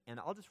And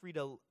I'll just read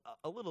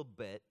a little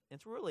bit.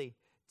 It's really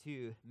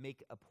to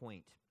make a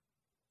point.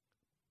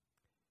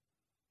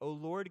 O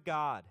Lord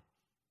God,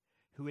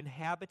 who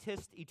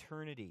inhabitest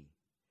eternity,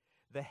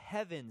 the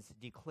heavens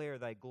declare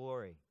thy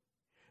glory.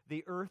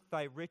 The earth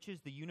thy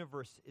riches, the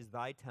universe is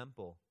thy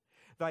temple.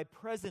 Thy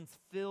presence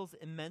fills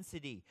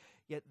immensity,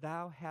 yet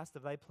thou hast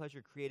of thy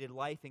pleasure created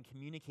life and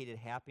communicated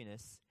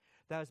happiness.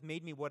 Thou hast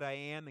made me what I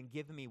am and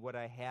given me what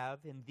I have.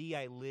 In thee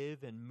I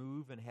live and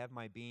move and have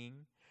my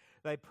being.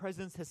 Thy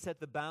presence has set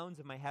the bounds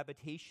of my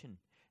habitation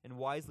and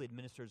wisely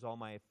administers all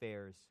my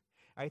affairs.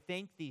 I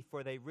thank thee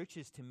for thy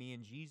riches to me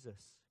in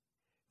Jesus,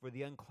 for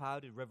the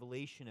unclouded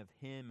revelation of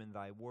him in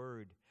thy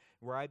word,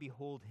 where I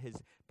behold his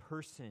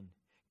person,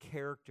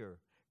 character,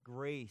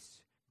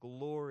 grace,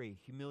 glory,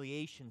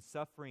 humiliation,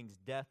 sufferings,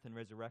 death, and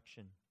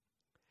resurrection.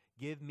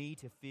 Give me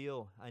to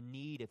feel a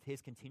need of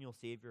his continual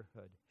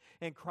saviorhood,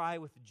 and cry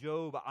with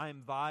Job, I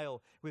am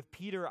vile. With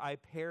Peter, I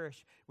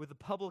perish. With the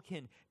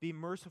publican, be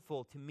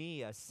merciful to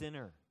me, a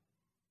sinner.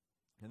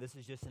 And this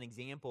is just an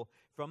example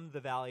from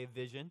the Valley of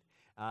Vision.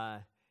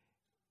 I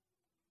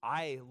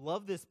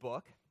love this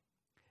book.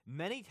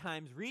 Many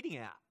times reading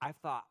it, I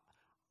thought,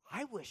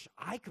 I wish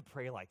I could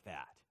pray like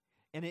that.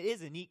 And it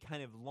is a neat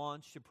kind of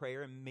launch to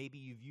prayer, and maybe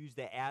you've used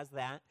it as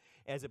that,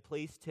 as a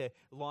place to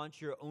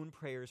launch your own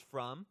prayers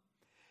from.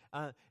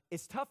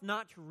 It's tough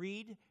not to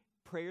read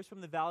prayers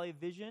from the Valley of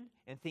Vision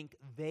and think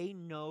they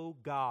know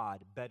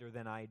God better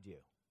than I do.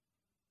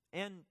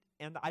 And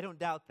I don't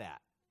doubt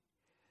that.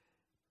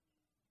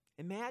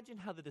 Imagine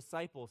how the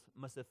disciples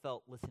must have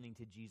felt listening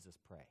to Jesus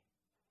pray.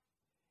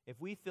 If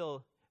we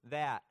feel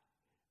that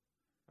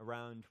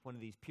around one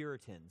of these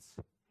Puritans,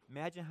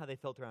 imagine how they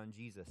felt around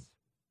Jesus.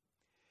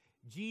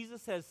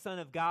 Jesus, as Son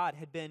of God,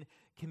 had been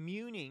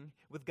communing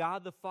with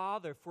God the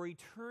Father for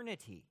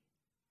eternity,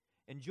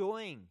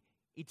 enjoying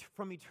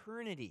from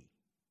eternity.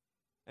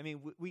 I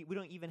mean, we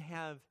don't even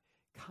have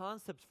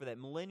concepts for that.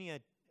 Millennia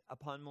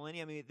upon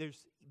millennia. I mean,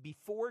 there's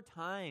before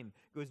time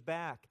goes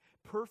back,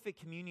 perfect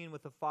communion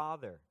with the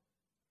Father.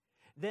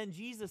 Then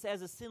Jesus,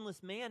 as a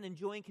sinless man,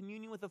 enjoying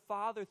communion with the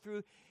Father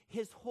through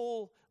his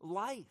whole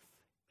life.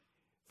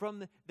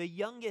 From the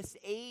youngest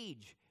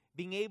age,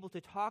 being able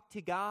to talk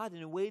to God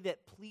in a way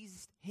that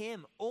pleased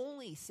him,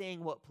 only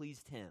saying what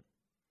pleased him.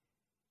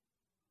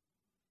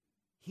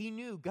 He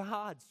knew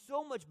God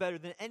so much better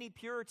than any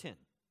Puritan,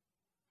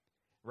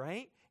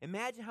 right?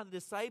 Imagine how the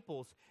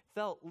disciples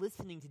felt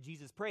listening to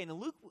Jesus pray. And in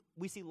Luke,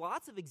 we see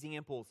lots of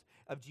examples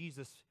of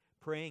Jesus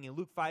praying. In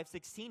Luke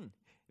 5:16,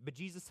 but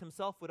Jesus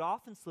himself would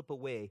often slip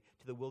away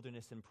to the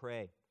wilderness and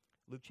pray.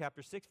 Luke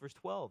chapter 6, verse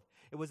 12.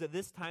 It was at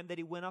this time that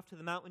he went off to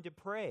the mountain to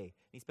pray.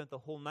 He spent the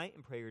whole night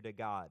in prayer to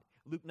God.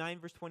 Luke 9,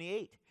 verse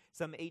 28.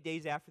 Some 8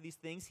 days after these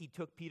things, he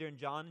took Peter and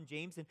John and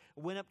James and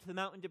went up to the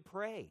mountain to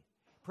pray.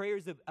 Prayer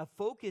is a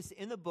focus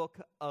in the book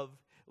of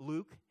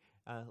Luke.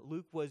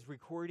 Luke was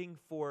recording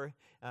for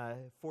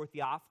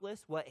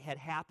Theophilus what had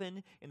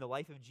happened in the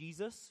life of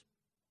Jesus.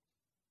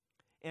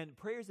 And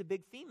prayer is a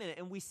big theme in it.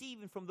 And we see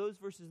even from those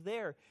verses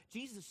there,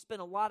 Jesus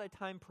spent a lot of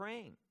time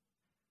praying.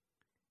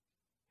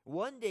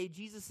 One day,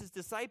 Jesus'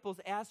 disciples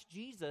asked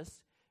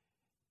Jesus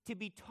to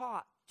be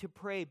taught to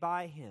pray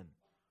by him.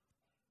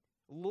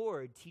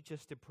 Lord, teach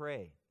us to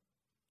pray.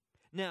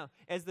 Now,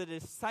 as the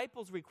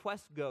disciples'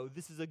 requests go,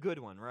 this is a good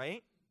one,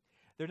 right?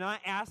 They're not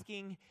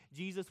asking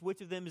Jesus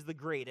which of them is the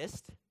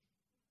greatest.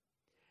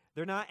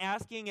 They're not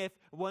asking if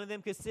one of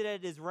them could sit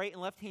at his right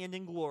and left hand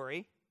in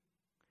glory.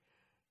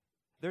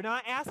 They're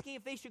not asking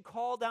if they should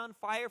call down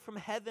fire from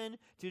heaven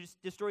to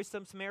destroy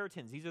some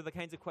Samaritans. These are the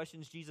kinds of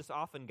questions Jesus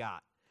often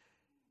got.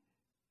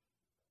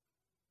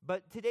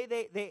 But today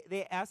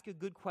they ask a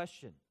good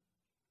question.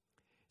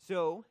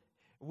 So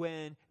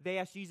when they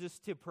ask Jesus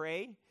to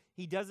pray,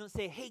 he doesn't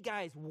say, hey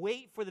guys,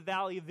 wait for the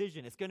Valley of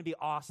Vision. It's going to be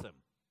awesome.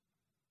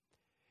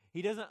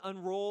 He doesn't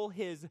unroll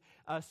his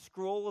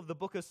scroll of the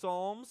book of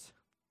Psalms.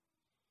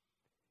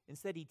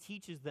 Instead, he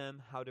teaches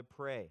them how to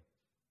pray.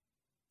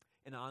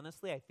 And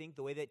honestly, I think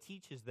the way that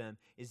teaches them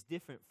is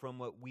different from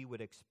what we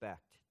would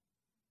expect.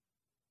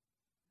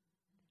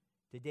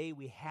 Today,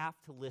 we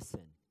have to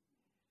listen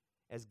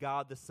as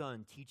God the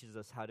Son teaches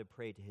us how to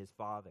pray to his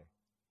Father.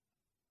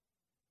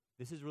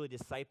 This is really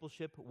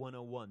discipleship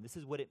 101. This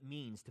is what it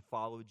means to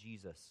follow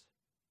Jesus.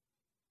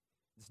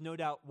 It's no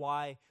doubt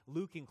why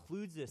Luke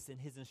includes this in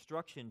his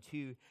instruction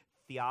to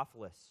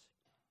Theophilus.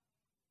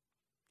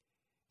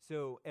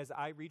 So as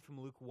I read from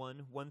Luke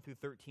 1 through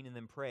 13 and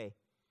then pray,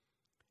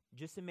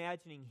 just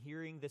imagining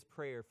hearing this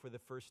prayer for the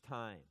first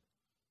time.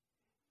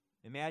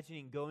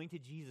 Imagining going to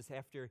Jesus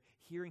after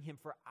hearing him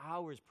for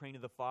hours praying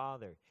to the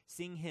Father,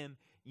 seeing him,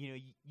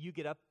 you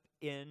get up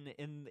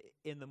in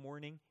the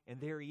morning, and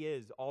there he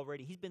is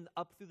already. He's been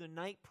up through the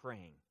night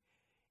praying.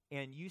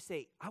 And you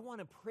say, I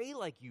want to pray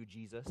like you,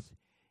 Jesus.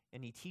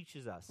 And he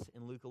teaches us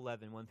in Luke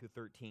 11, 1 through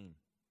 13.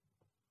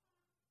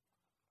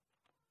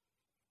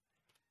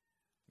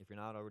 If you're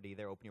not already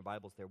there, open your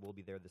Bibles there. We'll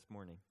be there this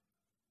morning.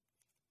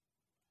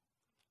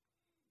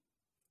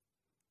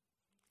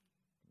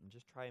 And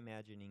just try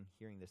imagining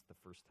hearing this the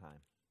first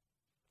time.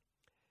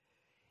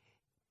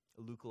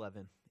 Luke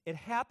 11. It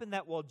happened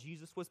that while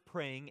Jesus was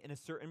praying in a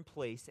certain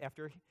place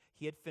after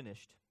he had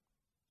finished,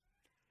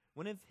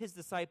 one of his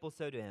disciples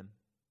said to him,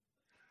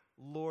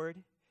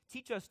 Lord,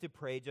 teach us to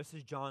pray just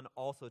as John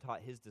also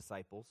taught his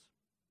disciples.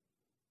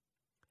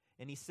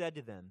 And he said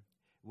to them,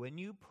 when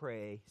you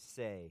pray,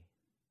 say,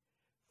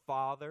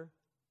 Father,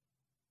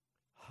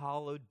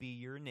 hallowed be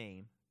your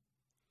name,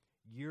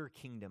 your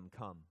kingdom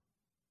come.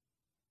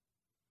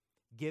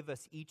 Give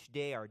us each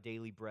day our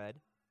daily bread,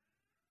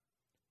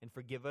 and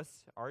forgive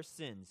us our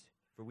sins,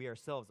 for we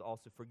ourselves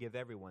also forgive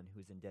everyone who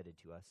is indebted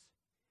to us.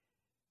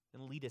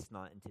 And lead us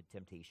not into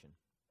temptation.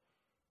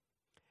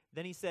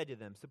 Then he said to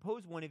them,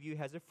 suppose one of you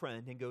has a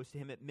friend and goes to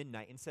him at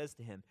midnight and says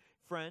to him,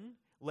 Friend,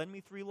 lend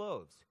me 3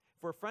 loaves,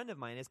 for a friend of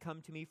mine has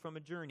come to me from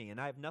a journey, and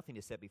I have nothing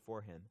to set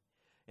before him.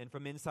 And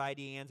from inside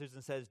he answers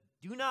and says,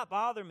 Do not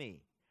bother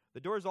me. The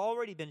door's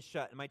already been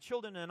shut, and my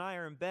children and I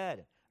are in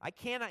bed. I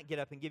cannot get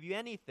up and give you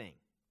anything.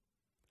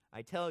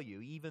 I tell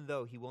you, even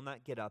though he will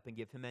not get up and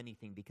give him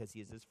anything because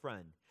he is his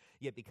friend,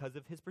 yet because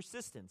of his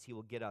persistence he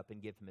will get up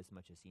and give him as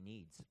much as he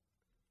needs.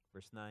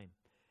 Verse 9.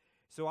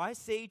 So I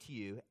say to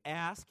you,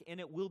 ask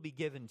and it will be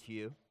given to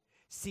you.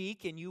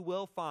 Seek and you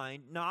will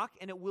find. Knock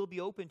and it will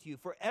be opened to you.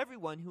 For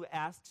everyone who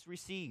asks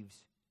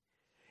receives.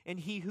 And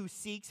he who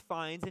seeks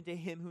finds, and to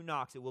him who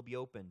knocks it will be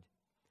opened.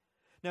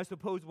 Now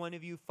suppose one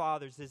of you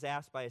fathers is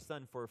asked by a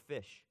son for a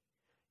fish.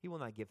 He will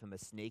not give him a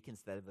snake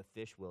instead of a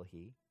fish, will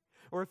he?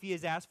 Or if he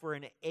is asked for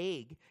an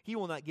egg, he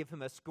will not give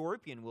him a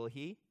scorpion, will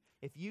he?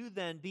 If you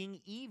then, being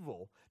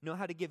evil, know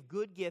how to give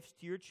good gifts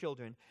to your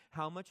children,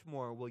 how much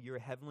more will your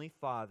heavenly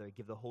Father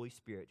give the Holy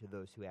Spirit to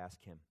those who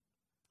ask him?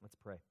 Let's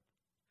pray.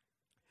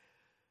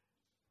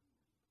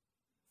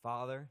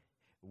 Father,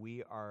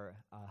 we are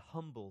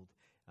humbled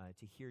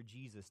to hear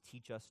Jesus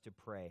teach us to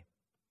pray.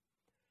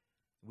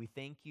 We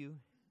thank you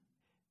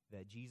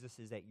that Jesus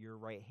is at your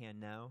right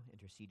hand now,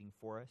 interceding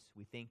for us.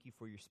 We thank you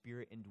for your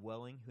Spirit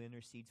indwelling who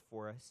intercedes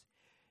for us.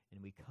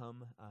 And we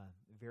come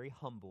very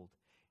humbled,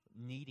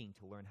 needing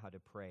to learn how to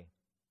pray.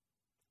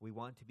 We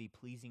want to be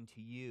pleasing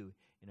to you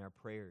in our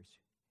prayers.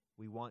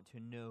 We want to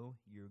know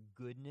your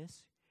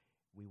goodness.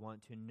 We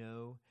want to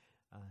know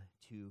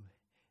to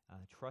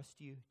trust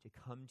you, to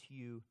come to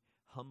you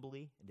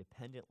humbly and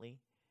dependently.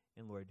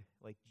 And Lord,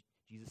 like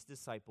Jesus'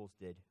 disciples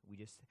did, we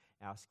just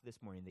ask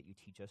this morning that you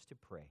teach us to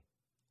pray.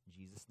 In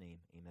Jesus' name,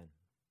 amen.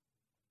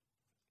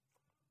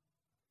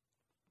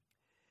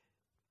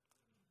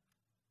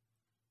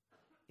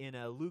 In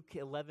Luke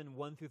 11,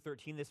 1 through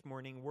 13 this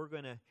morning, we're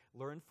going to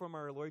learn from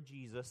our Lord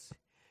Jesus.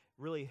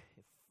 Really,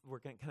 we're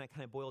going to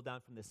kind of boil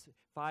down from this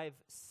 5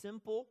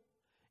 simple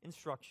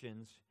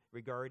instructions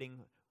regarding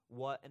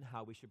what and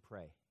how we should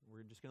pray.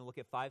 We're just going to look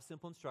at 5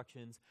 simple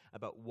instructions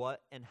about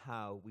what and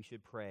how we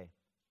should pray.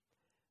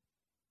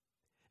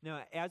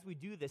 Now, as we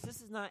do this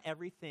is not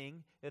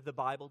everything that the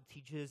Bible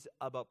teaches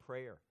about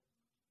prayer.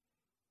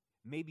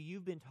 Maybe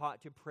you've been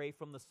taught to pray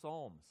from the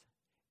Psalms,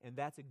 and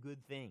that's a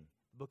good thing.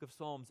 The book of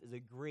Psalms is a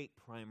great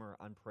primer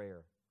on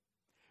prayer.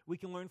 We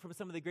can learn from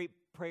some of the great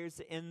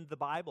prayers in the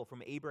Bible,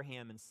 from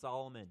Abraham and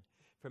Solomon,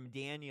 from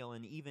Daniel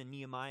and even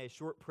Nehemiah's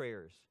short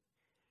prayers.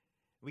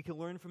 We can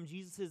learn from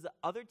Jesus'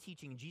 other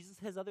teaching. Jesus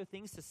has other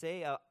things to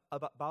say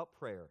about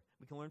prayer.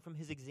 We can learn from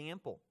his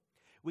example.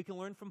 We can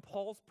learn from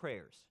Paul's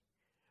prayers.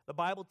 The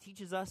Bible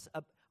teaches us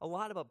a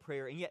lot about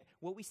prayer, and yet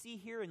what we see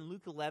here in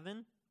Luke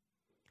 11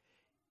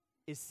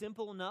 is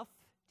simple enough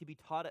to be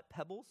taught at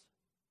Pebbles,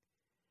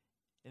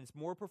 and it's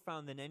more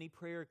profound than any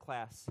prayer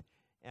class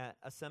at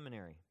a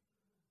seminary.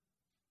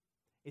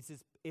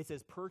 It's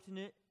as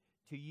pertinent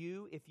to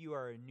you if you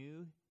are a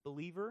new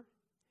believer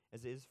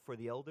as it is for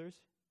the elders.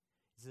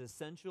 It's as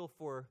essential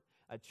for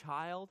a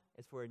child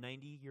as for a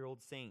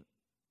 90-year-old saint.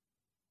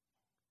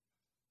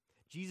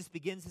 Jesus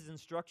begins his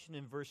instruction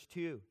in verse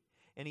 2.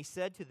 And he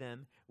said to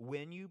them,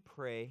 when you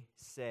pray,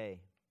 say.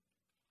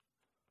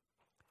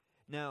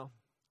 Now,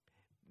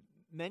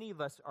 many of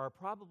us are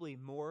probably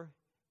more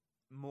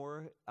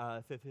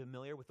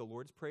familiar with the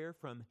Lord's Prayer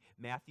from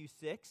Matthew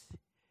 6.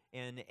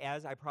 And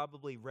as I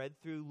probably read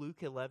through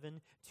Luke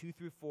 11, 2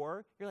 through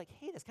 4, you're like,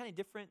 hey, that's kind of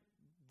different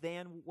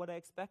than what I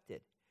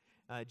expected.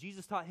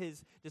 Jesus taught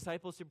his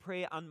disciples to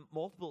pray on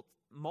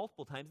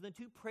multiple times, and the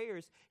 2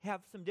 prayers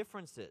have some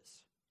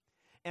differences.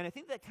 And I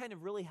think that kind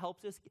of really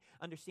helps us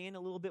understand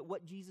a little bit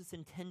what Jesus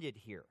intended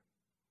here.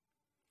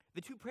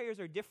 The 2 prayers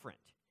are different.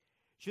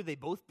 Should they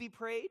both be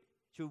prayed?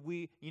 Should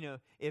we,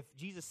 if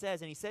Jesus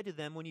says, and he said to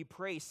them, when you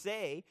pray,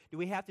 say, do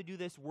we have to do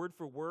this word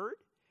for word?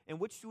 And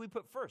which do we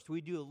put first? Do we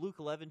do Luke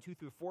 11, 2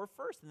 through 4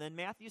 first, and then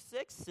Matthew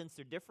 6, since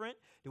they're different?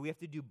 Do we have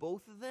to do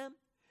both of them?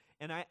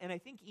 And I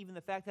think even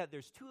the fact that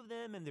there's 2 of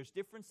them and there's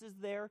differences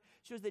there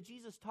shows that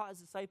Jesus taught his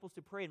disciples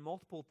to pray at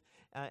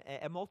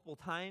multiple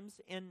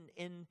times and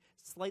in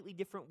slightly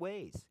different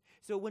ways.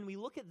 So when we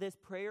look at this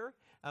prayer,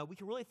 we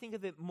can really think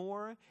of it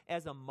more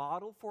as a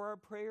model for our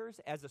prayers,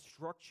 as a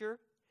structure.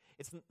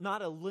 It's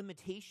not a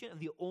limitation of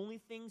the only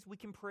things we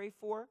can pray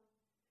for.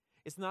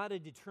 It's not a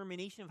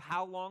determination of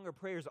how long our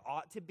prayers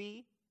ought to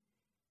be.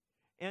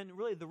 And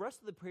really, the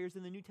rest of the prayers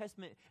in the New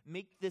Testament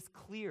make this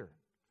clear.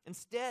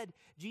 Instead,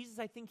 Jesus,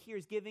 I think, here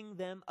is giving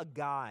them a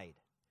guide.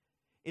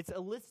 It's a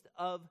list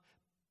of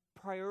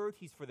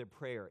priorities for their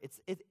prayer. It's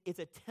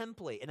a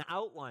template, an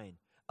outline,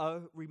 a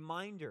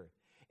reminder.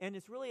 And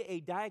it's really a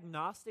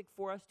diagnostic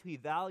for us to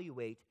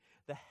evaluate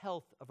the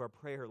health of our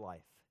prayer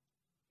life.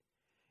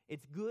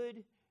 It's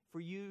good for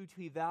you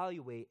to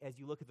evaluate as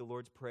you look at the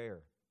Lord's Prayer.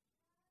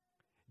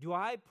 Do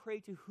I pray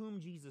to whom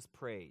Jesus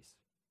prays?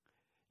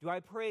 Do I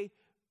pray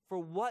for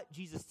what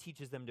Jesus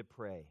teaches them to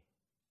pray?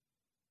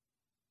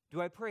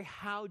 Do I pray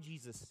how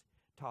Jesus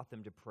taught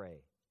them to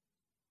pray?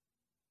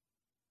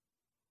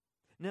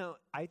 Now,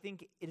 I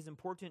think it is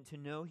important to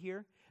know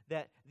here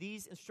that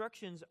these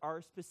instructions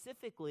are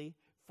specifically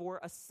for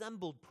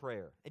assembled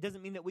prayer. It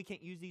doesn't mean that we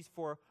can't use these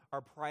for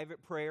our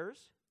private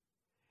prayers,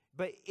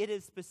 but it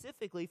is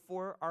specifically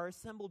for our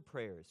assembled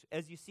prayers.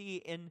 As you see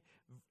in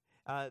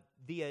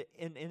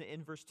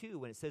verse 2,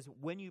 when it says,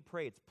 when you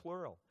pray, it's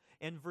plural.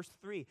 And verse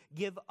 3,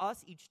 give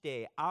us each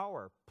day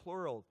our,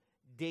 plural,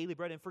 daily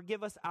bread, and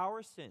forgive us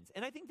our sins.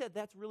 And I think that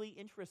that's really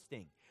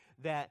interesting,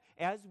 that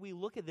as we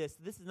look at this,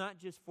 this is not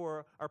just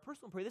for our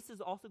personal prayer, this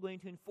is also going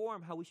to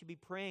inform how we should be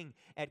praying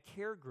at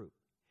care group,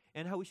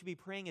 and how we should be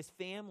praying as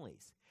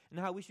families, and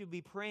how we should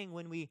be praying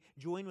when we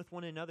join with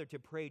one another to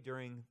pray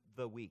during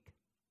the week.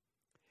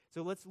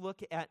 So let's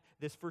look at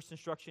this first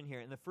instruction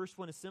here. And the first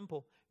one is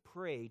simple: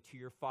 pray to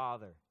your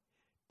Father.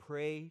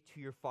 Pray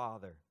to your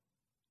Father.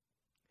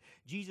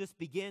 Jesus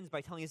begins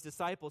by telling his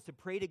disciples to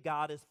pray to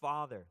God as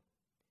Father.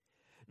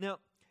 Now,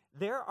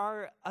 there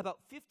are about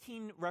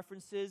 15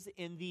 references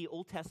in the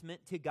Old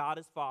Testament to God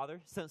as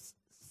Father.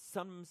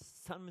 Some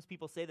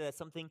people say that that's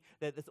something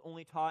that is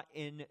only taught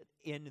in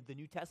the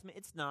New Testament.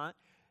 It's not.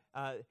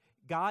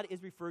 God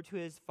is referred to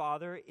as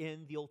Father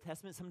in the Old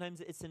Testament.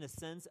 Sometimes it's in a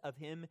sense of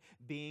him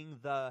being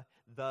the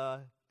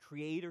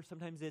creator.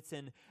 Sometimes it's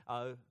in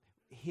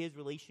his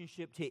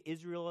relationship to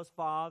Israel as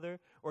Father,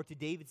 or to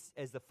David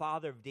as the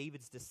father of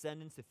David's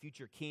descendants, the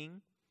future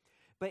king.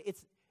 But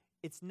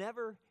it's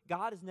never,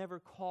 God is never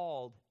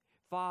called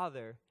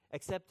Father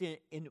except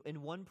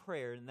in one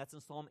prayer, and that's in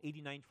Psalm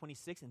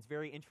 89:26. And it's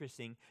very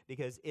interesting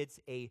because it's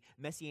a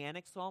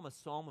messianic psalm, a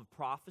psalm of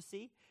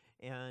prophecy.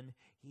 And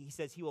he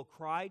says, he will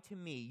cry to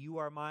me, you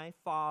are my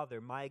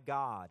Father, my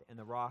God, and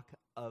the rock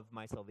of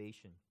my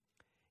salvation.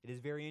 It is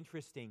very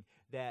interesting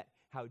that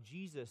how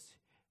Jesus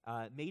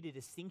made a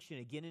distinction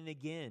again and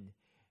again,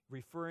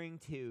 referring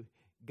to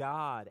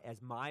God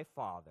as my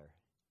Father.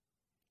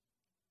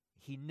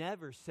 He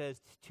never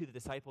says to the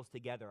disciples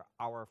together,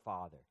 our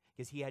Father,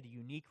 because he had a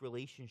unique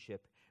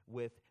relationship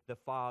with the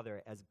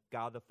Father as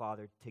God the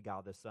Father to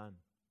God the Son.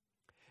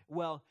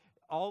 Well,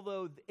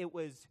 although it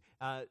was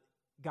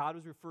God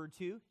was referred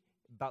to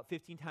about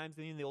 15 times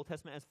in the Old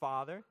Testament as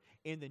Father,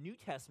 in the New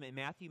Testament,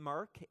 Matthew,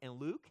 Mark, and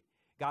Luke,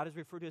 God is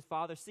referred to as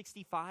Father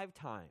 65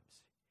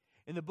 times.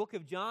 In the book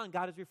of John,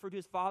 God is referred to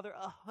as Father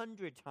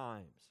 100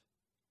 times.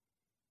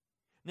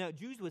 Now,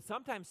 Jews would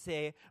sometimes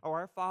say, oh,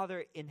 our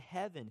Father in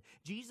heaven.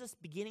 Jesus,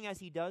 beginning as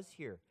he does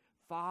here,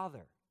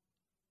 Father,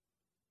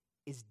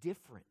 is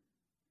different.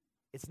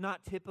 It's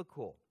not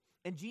typical.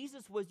 And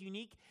Jesus was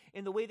unique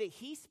in the way that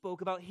he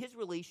spoke about his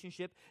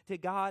relationship to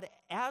God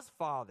as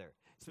Father,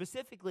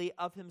 specifically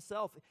of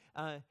himself.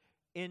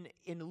 In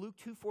Luke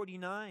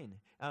 2:49,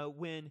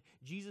 when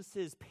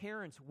Jesus'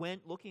 parents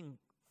went looking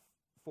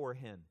for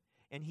him,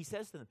 and he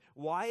says to them,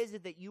 why is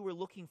it that you were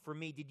looking for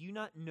me? Did you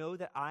not know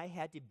that I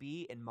had to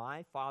be in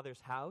my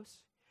Father's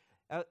house?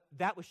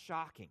 That was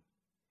shocking.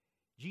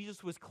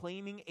 Jesus was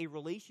claiming a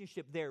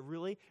relationship there,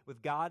 really,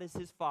 with God as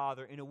his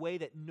Father in a way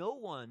that no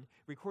one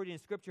recorded in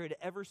Scripture had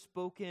ever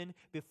spoken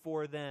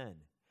before then.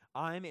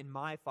 I'm in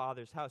my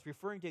Father's house,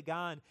 referring to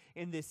God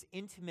in this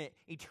intimate,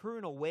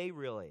 eternal way,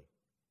 really.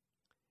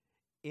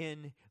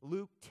 In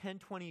Luke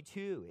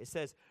 10:22, it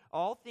says,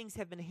 all things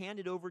have been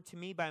handed over to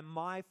me by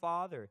my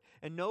Father,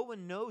 and no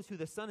one knows who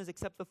the Son is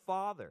except the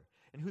Father,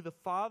 and who the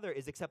Father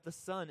is except the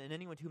Son, and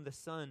anyone to whom the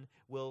Son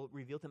will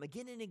reveal to him.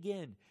 Again and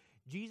again,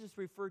 Jesus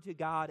referred to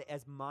God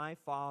as my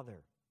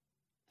Father.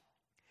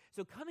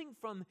 So coming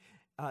from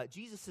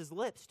Jesus'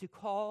 lips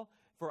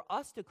for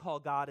us to call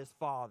God as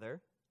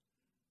Father,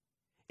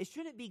 it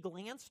shouldn't be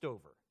glanced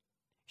over.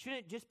 It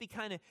shouldn't just be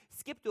kind of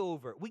skipped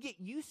over. We get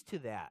used to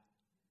that.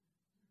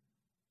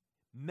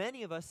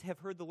 Many of us have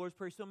heard the Lord's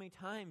Prayer so many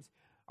times.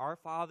 Our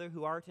Father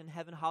who art in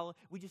heaven, hallowed.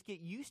 We just get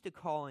used to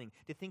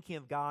thinking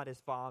of God as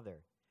Father.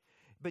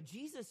 But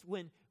Jesus,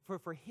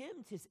 for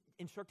him to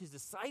instruct his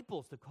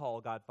disciples to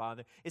call God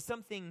Father, is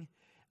something,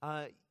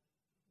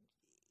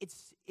 it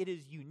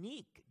is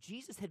unique.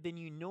 Jesus had been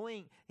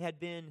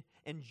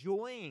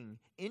enjoying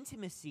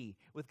intimacy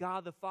with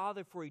God the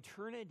Father for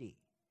eternity.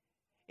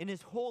 In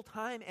his whole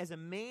time as a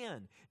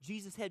man,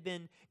 Jesus had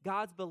been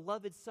God's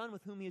beloved Son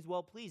with whom he is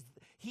well pleased.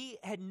 He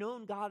had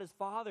known God as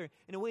Father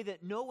in a way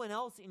that no one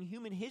else in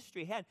human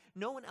history had,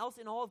 no one else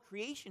in all of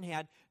creation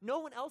had, no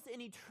one else in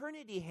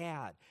eternity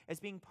had, as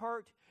being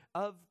part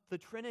of the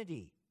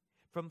Trinity,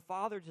 from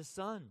Father to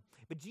Son.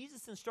 But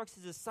Jesus instructs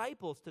his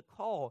disciples to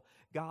call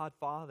God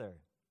Father.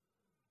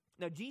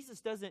 Now,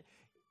 Jesus doesn't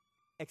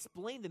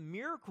explain the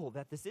miracle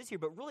that this is here,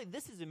 but really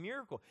this is a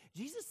miracle.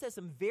 Jesus says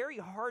some very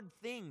hard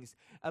things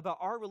about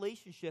our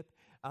relationship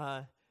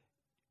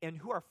and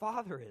who our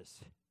Father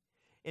is.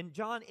 In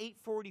John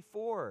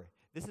 8:44,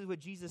 this is what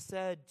Jesus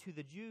said to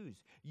the Jews.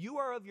 You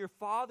are of your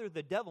father,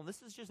 the devil. And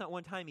this is just not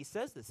one time he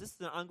says this. This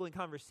is an ongoing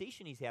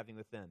conversation he's having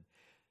with them.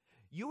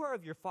 You are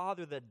of your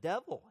father, the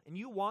devil, and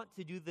you want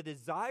to do the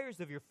desires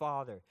of your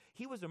father.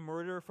 He was a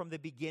murderer from the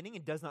beginning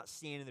and does not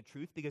stand in the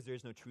truth because there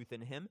is no truth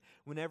in him.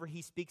 Whenever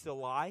he speaks a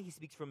lie, he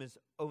speaks from his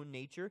own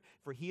nature,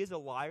 for he is a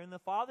liar and the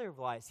father of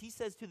lies. He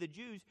says to the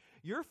Jews,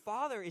 your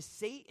father is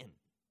Satan.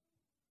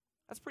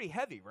 That's pretty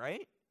heavy,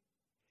 right?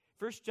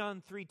 1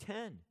 John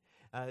 3:10.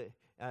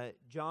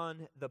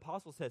 John the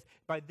apostle says,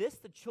 by this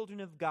the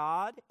children of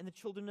God and the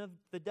children of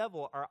the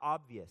devil are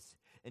obvious.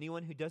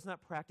 Anyone who does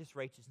not practice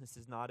righteousness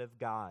is not of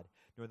God,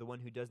 nor the one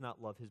who does not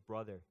love his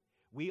brother.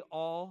 We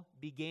all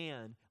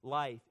began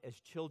life as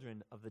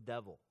children of the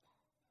devil.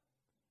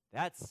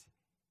 That's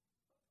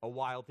a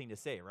wild thing to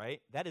say,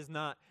 right? That is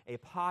not a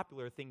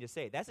popular thing to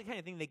say. That's the kind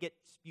of thing that gets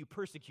you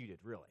persecuted,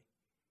 really.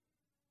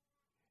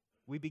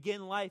 We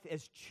begin life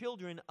as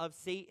children of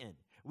Satan.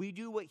 We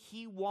do what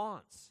he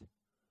wants.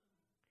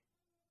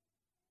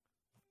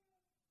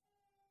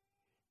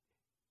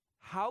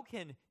 How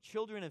can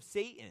children of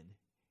Satan,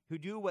 who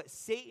do what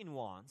Satan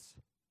wants,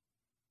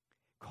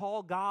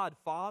 call God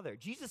Father?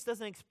 Jesus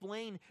doesn't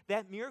explain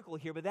that miracle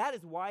here, but that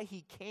is why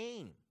he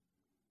came.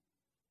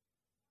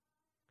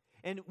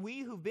 And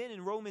we who've been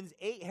in Romans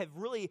 8 have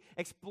really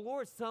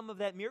explored some of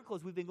that miracle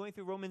as we've been going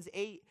through Romans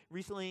 8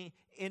 recently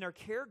in our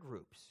care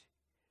groups.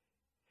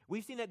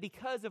 We've seen that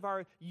because of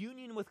our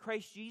union with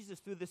Christ Jesus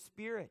through the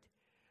Spirit,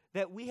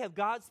 that we have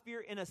God's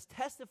Spirit in us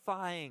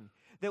testifying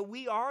that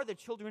we are the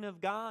children of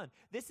God.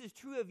 This is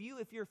true of you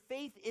if your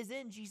faith is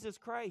in Jesus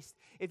Christ.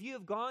 If you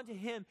have gone to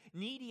him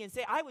needy and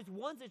say, I was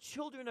once a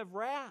children of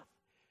wrath.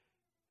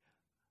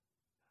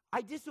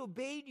 I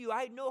disobeyed you.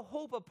 I had no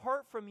hope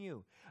apart from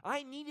you.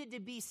 I needed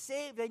to be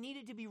saved. I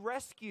needed to be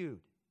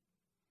rescued.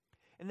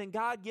 And then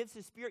God gives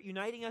his Spirit,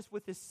 uniting us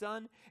with his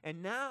Son.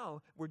 And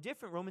now we're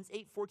different. Romans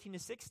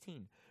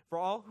 8:14-16. For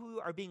all who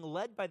are being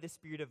led by the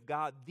Spirit of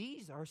God,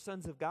 these are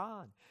sons of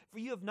God. For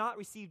you have not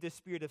received a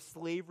spirit of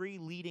slavery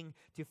leading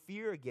to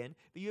fear again,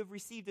 but you have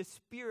received a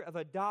spirit of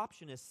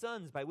adoption as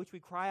sons, by which we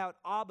cry out,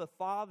 Abba,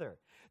 Father.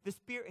 The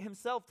Spirit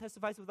himself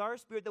testifies with our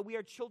spirit that we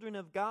are children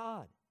of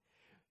God.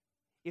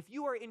 If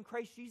you are in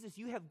Christ Jesus,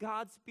 you have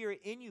God's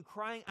Spirit in you,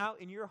 crying out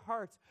in your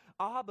hearts,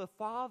 Abba,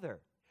 Father.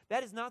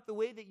 That is not the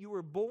way that you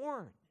were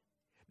born.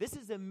 This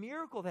is a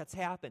miracle that's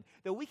happened,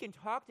 that we can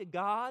talk to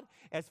God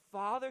as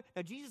Father.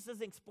 Now, Jesus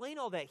doesn't explain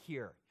all that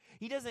here.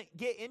 He doesn't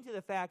get into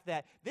the fact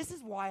that this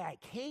is why I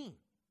came.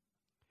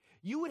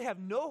 You would have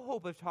no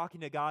hope of talking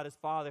to God as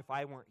Father if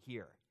I weren't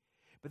here.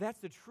 But that's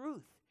the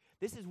truth.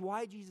 This is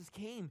why Jesus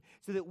came,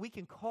 so that we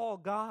can call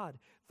God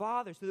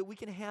Father, so that we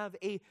can have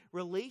a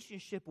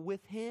relationship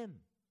with him.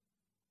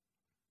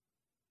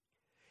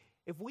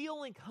 If we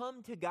only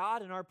come to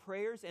God in our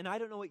prayers, and I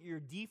don't know what your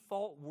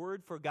default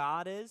word for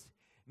God is,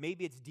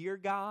 maybe it's dear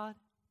God,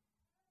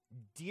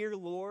 dear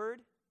Lord.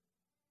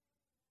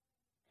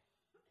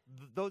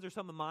 Those are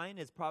some of mine.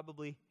 It's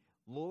probably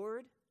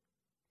Lord.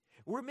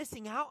 We're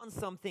missing out on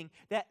something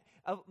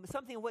of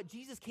what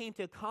Jesus came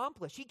to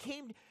accomplish. He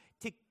came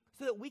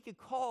so that we could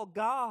call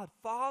God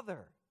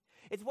Father.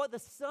 It's what the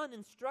Son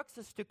instructs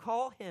us to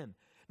call him.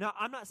 Now,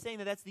 I'm not saying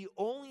that that's the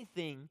only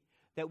thing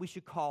that we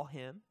should call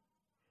him.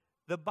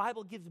 The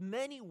Bible gives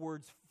many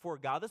words for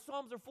God. The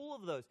Psalms are full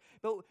of those.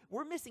 But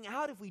we're missing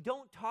out if we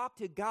don't talk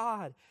to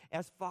God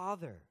as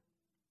Father.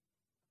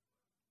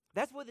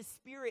 That's what the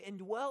Spirit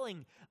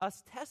indwelling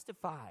us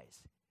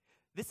testifies.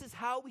 This is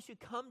how we should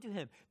come to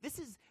him. This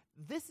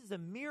is a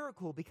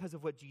miracle because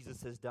of what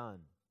Jesus has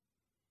done.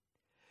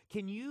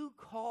 Can you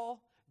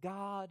call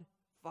God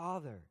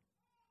Father?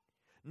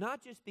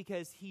 Not just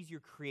because he's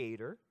your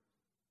creator,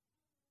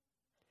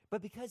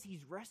 but because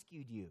he's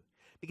rescued you,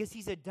 because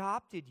he's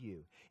adopted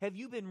you. Have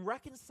you been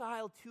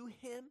reconciled to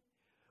him,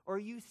 or are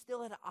you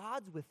still at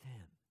odds with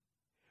him?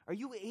 Are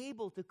you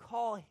able to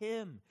call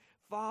him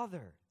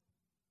Father?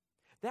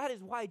 That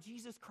is why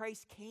Jesus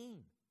Christ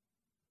came,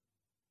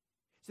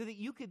 so that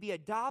you could be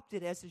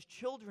adopted as his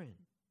children.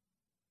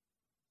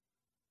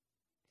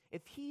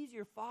 If he's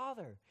your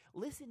Father,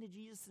 listen to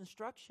Jesus'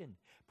 instruction.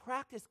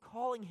 Practice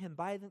calling him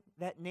by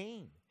that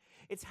name.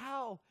 It's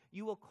how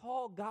you will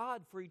call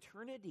God for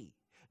eternity.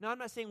 Now, I'm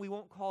not saying we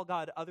won't call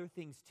God other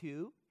things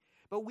too,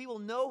 but we will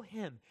know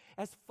him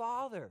as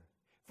Father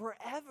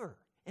forever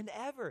and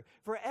ever.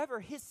 Forever,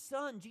 his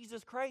Son,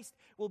 Jesus Christ,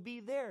 will be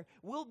there.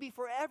 We'll be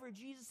forever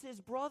Jesus'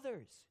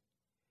 brothers.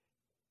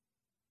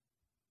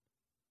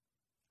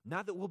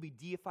 Not that we'll be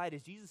deified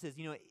as Jesus is.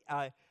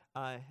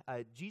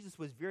 Jesus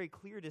was very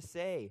clear to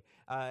say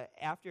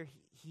after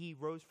he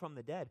rose from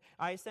the dead,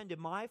 I ascend to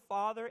my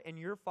Father and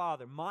your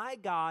Father, my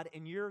God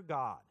and your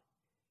God.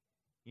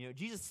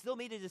 Jesus still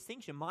made a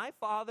distinction. My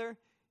Father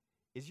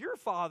is your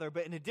Father,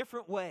 but in a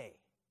different way.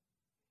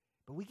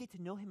 But we get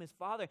to know him as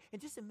Father.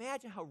 And just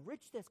imagine how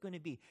rich that's going to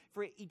be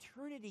for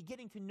eternity,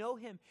 getting to know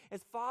him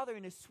as Father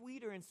in a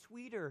sweeter and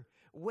sweeter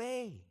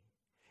way.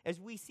 As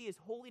we see his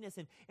holiness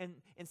and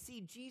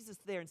see Jesus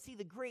there and see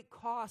the great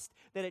cost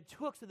that it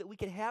took so that we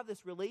could have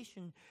this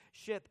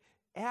relationship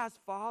as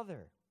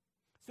Father.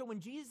 So when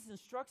Jesus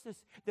instructs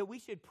us that we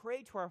should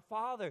pray to our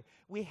Father,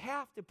 we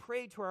have to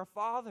pray to our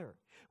Father.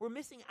 We're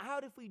missing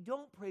out if we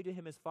don't pray to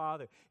him as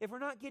Father, if we're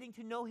not getting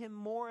to know him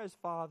more as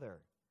Father.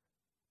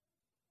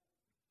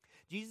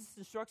 Jesus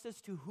instructs us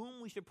to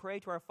whom we should pray,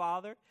 to our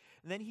Father,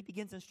 and then he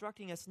begins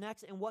instructing us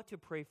next in what to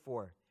pray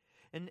for.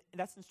 And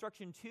that's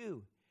instruction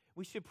 2.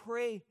 We should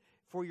pray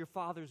for your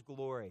Father's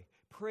glory.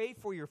 Pray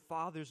for your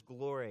Father's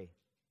glory.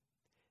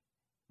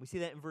 We see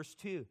that in verse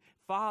 2.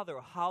 Father,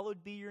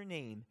 hallowed be your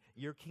name,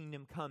 your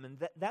kingdom come. And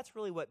that's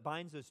really what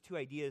binds those two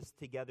ideas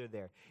together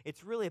there.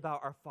 It's really about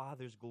our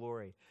Father's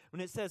glory.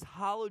 When it says,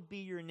 hallowed be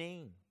your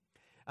name,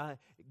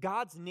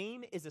 God's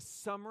name is a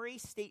summary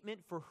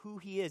statement for who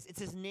he is.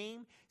 It's his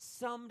name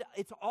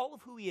it's all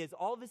of who he is,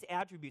 all of his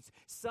attributes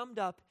summed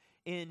up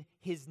in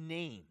his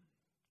name.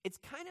 It's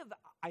kind of,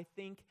 I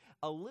think,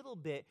 a little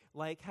bit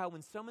like how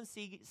when someone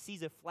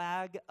sees a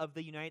flag of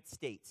the United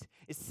States,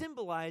 it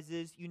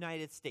symbolizes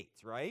United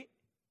States, right?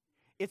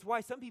 It's why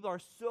some people are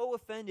so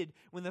offended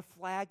when the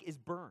flag is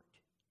burnt.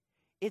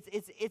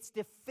 It's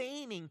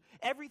defaming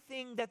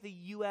everything that the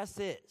U.S.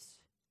 is.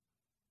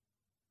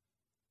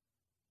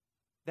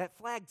 That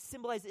flag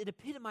symbolizes, it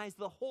epitomizes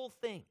the whole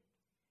thing.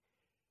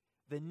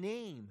 The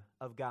name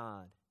of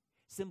God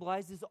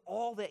symbolizes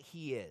all that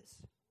he is.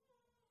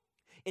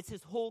 It's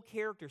his whole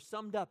character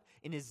summed up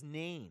in his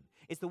name.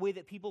 It's the way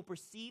that people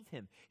perceive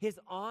him, his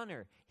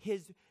honor,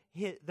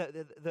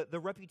 the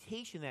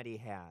reputation that he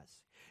has.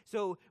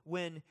 So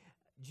when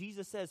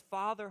Jesus says,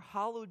 Father,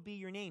 hallowed be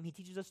your name, he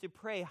teaches us to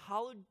pray,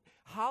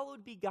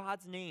 hallowed be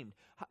God's name.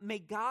 May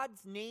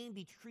God's name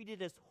be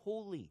treated as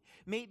holy.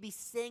 May it be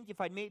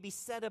sanctified. May it be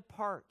set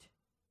apart.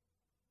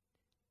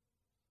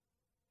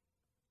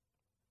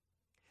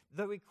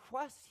 The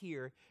request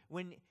here,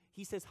 when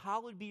he says,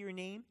 hallowed be your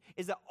name,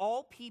 is that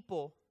all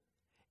people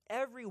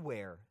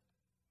everywhere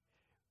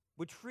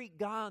would treat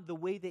God the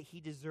way that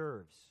he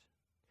deserves.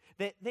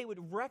 That they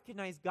would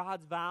recognize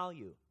God's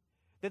value.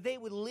 That they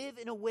would live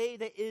in a way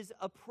that is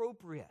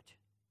appropriate.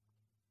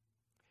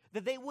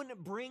 That they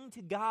wouldn't bring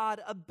to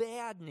God a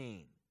bad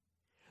name.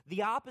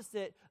 The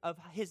opposite of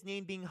his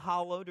name being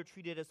hallowed or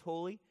treated as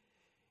holy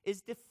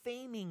is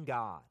defaming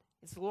God.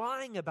 It's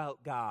lying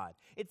about God.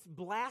 It's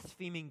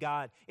blaspheming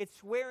God. It's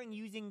swearing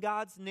using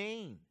God's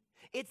name.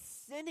 It's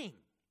sinning.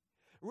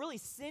 Really,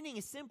 sinning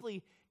is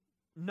simply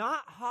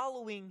not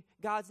hallowing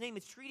God's name.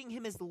 It's treating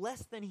him as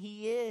less than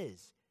he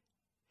is.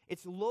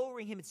 It's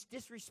lowering him. It's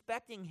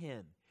disrespecting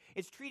him.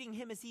 It's treating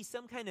him as he's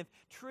some kind of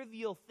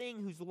trivial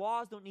thing whose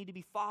laws don't need to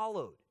be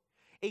followed.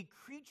 A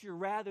creature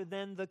rather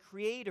than the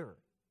creator.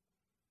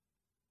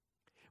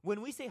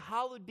 When we say,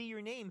 hallowed be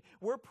your name,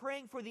 we're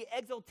praying for the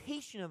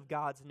exaltation of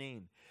God's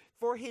name,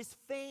 for his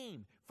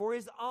fame, for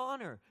his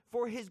honor,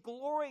 for his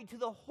glory to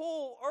the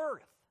whole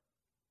earth.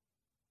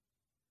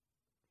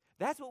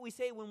 That's what we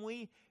say when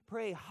we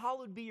pray,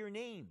 hallowed be your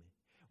name.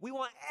 We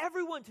want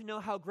everyone to know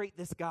how great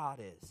this God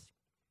is.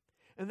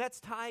 And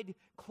that's tied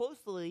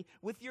closely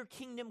with your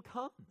kingdom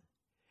come.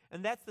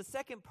 And that's the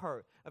second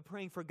part of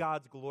praying for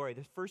God's glory.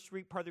 The first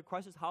part of the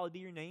request is, hallowed be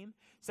your name.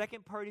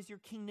 Second part is your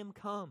kingdom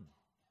come.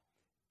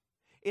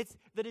 It's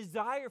the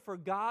desire for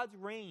God's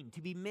reign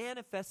to be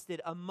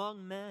manifested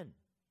among men.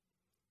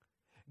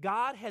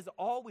 God has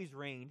always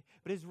reigned,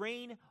 but his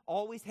reign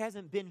always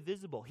hasn't been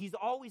visible. He's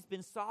always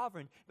been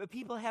sovereign, but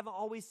people haven't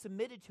always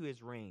submitted to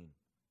his reign.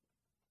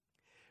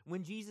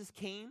 When Jesus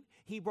came,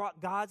 he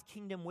brought God's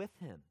kingdom with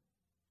him.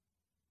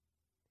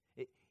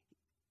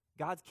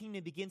 God's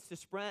kingdom begins to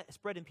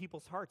spread in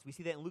people's hearts. We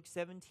see that in Luke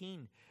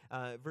 17,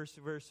 verse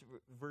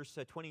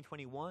 20 and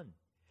 21.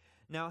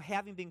 Now,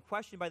 having been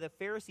questioned by the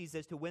Pharisees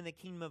as to when the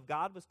kingdom of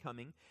God was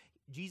coming,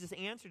 Jesus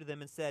answered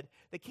them and said,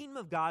 the kingdom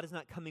of God is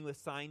not coming with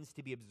signs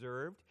to be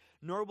observed,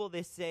 nor will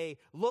they say,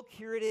 look,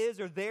 here it is,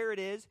 or there it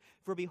is.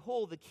 For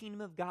behold, the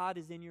kingdom of God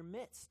is in your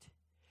midst.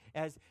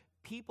 As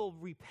people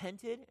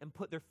repented and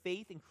put their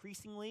faith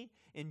increasingly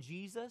in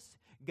Jesus,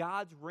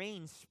 God's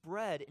reign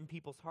spread in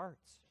people's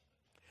hearts.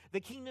 The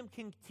kingdom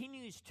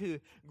continues to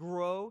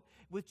grow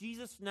with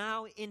Jesus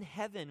now in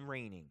heaven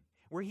reigning,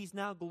 where he's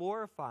now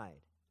glorified.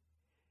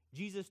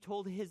 Jesus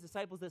told his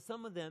disciples that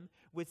some of them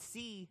would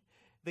see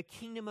the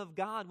kingdom of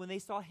God when they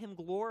saw him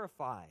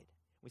glorified.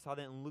 We saw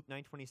that in Luke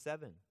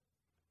 9:27.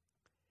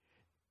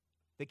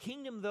 The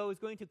kingdom, though, is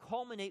going to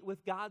culminate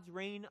with God's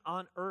reign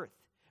on earth.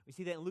 We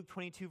see that in Luke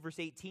 22, verse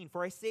 18.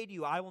 For I say to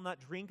you, I will not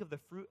drink of the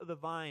fruit of the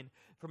vine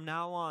from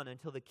now on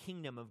until the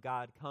kingdom of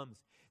God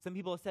comes. Some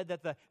people have said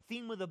that the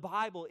theme of the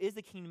Bible is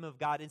the kingdom of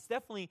God. It's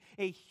definitely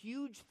a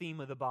huge theme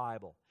of the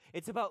Bible.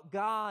 It's about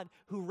God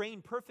who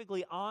reigned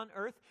perfectly on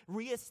earth,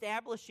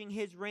 reestablishing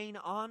his reign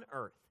on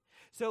earth.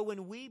 So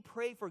when we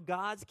pray for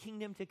God's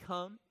kingdom to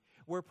come,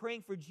 we're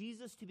praying for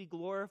Jesus to be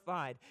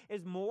glorified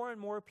as more and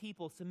more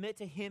people submit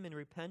to him in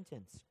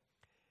repentance.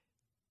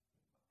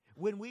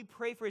 When we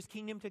pray for his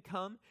kingdom to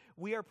come,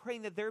 we are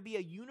praying that there be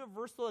a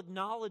universal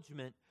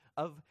acknowledgement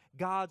of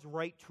God's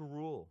right to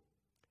rule.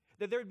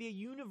 That there would be a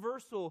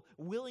universal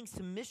willing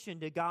submission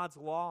to God's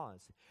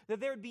laws.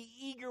 That there would be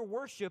eager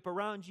worship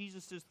around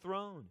Jesus'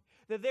 throne.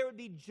 That there would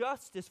be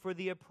justice for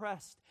the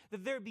oppressed.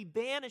 That there would be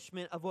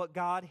banishment of what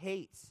God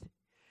hates.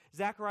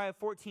 Zechariah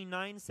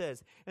 14:9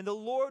 says, "And the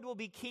Lord will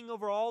be king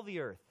over all the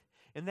earth.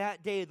 And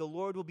that day the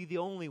Lord will be the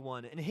only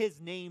one, and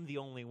his name the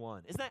only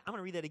one." I'm going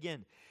to read that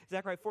again.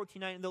 Zechariah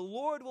 14:9, "And the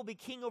Lord will be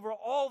king over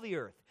all the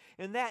earth.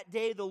 And that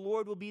day the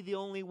Lord will be the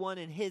only one,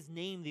 and his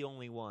name the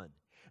only one."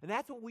 And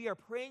that's what we are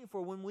praying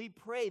for when we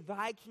pray,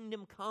 "Thy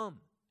kingdom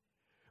come."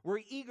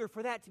 We're eager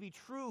for that to be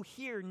true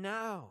here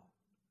now.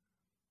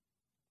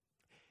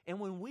 And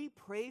when we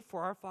pray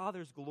for our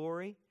Father's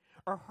glory,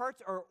 our hearts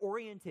are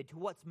oriented to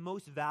what's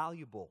most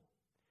valuable.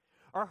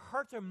 Our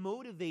hearts are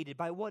motivated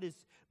by what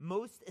is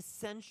most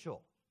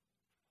essential.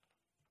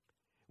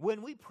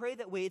 When we pray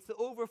that way, it's the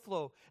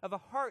overflow of a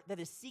heart that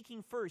is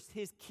seeking first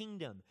his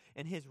kingdom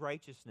and his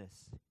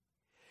righteousness.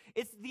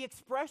 It's the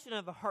expression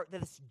of a heart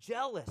that is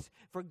jealous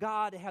for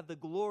God to have the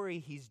glory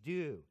he's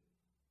due.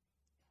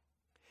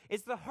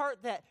 It's the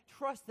heart that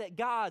trusts that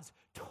God's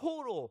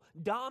total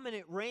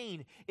dominant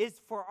reign is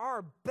for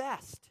our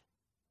best.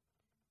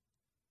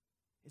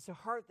 It's a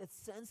heart that's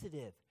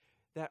sensitive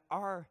that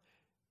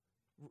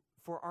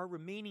for our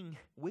remaining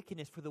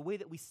wickedness, for the way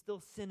that we still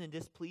sin and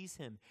displease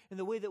him, and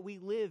the way that we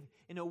live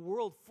in a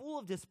world full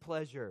of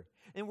displeasure,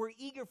 and we're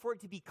eager for it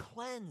to be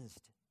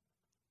cleansed.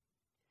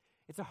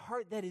 It's a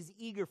heart that is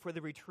eager for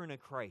the return of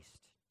Christ.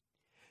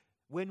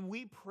 When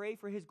we pray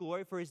for his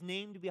glory, for his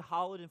name to be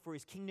hallowed, and for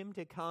his kingdom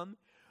to come,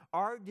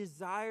 our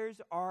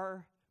desires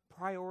are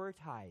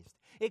prioritized.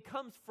 It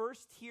comes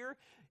first here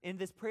in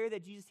this prayer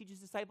that Jesus teaches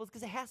disciples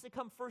because it has to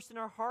come first in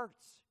our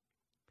hearts.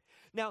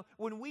 Now,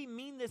 when we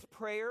mean this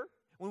prayer,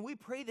 when we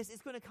pray this,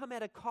 it's going to come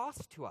at a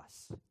cost to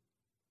us.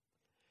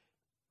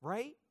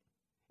 Right?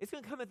 It's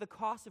going to come at the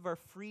cost of our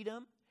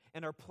freedom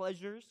and our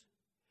pleasures.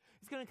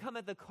 It's going to come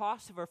at the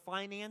cost of our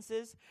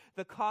finances,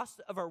 the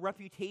cost of our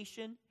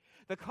reputation,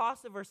 the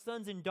cost of our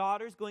sons and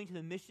daughters going to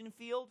the mission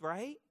field,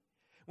 right?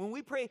 When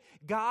we pray,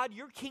 "God,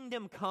 your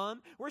kingdom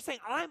come," we're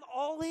saying, I'm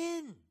all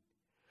in.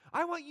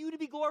 I want you to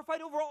be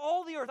glorified over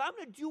all the earth. I'm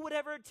going to do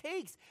whatever it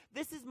takes.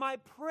 This is my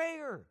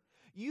prayer.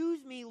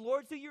 Use me,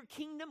 Lord, so your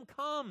kingdom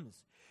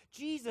comes.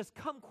 Jesus,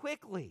 come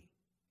quickly.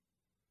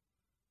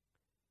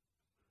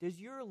 Does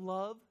your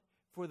love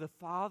for the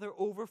Father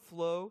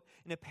overflow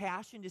in a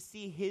passion to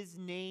see his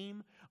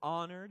name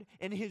honored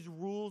and his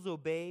rules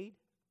obeyed?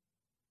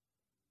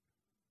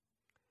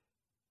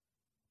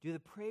 Do the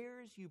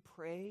prayers you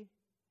pray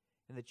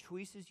and the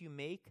choices you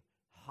make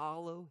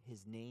hallow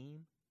his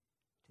name?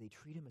 Do they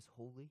treat him as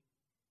holy?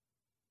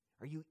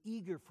 Are you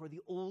eager for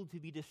the old to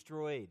be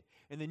destroyed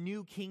and the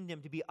new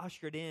kingdom to be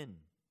ushered in?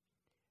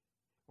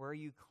 Or are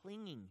you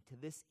clinging to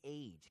this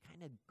age,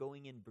 kind of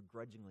going in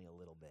begrudgingly a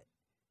little bit?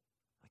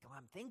 Like,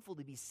 I'm thankful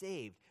to be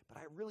saved, but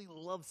I really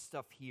love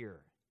stuff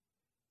here.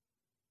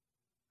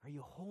 Are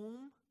you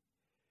home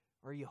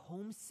or are you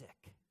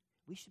homesick?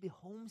 We should be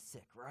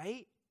homesick,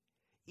 right?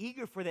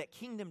 Eager for that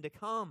kingdom to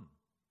come.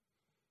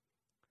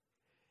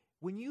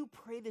 When you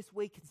pray this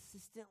way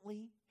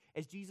consistently,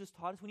 as Jesus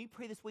taught us, when you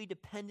pray this way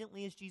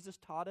dependently as Jesus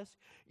taught us,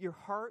 your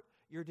heart,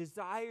 your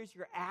desires,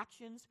 your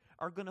actions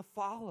are going to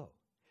follow.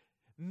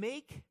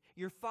 Make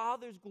your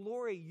Father's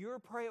glory your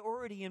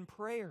priority in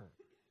prayer.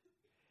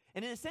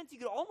 And in a sense, you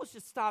could almost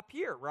just stop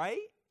here, right?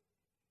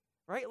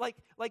 Right?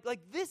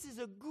 Like this is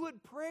a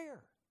good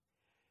prayer.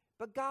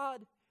 But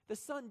God, the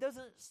Son,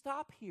 doesn't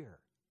stop here.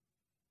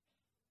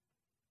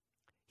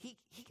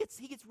 He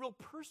gets real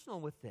personal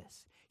with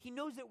this. He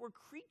knows that we're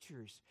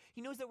creatures.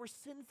 He knows that we're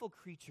sinful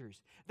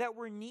creatures, that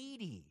we're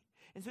needy.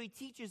 And so he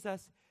teaches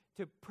us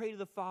to pray to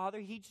the Father.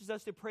 He teaches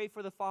us to pray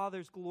for the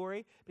Father's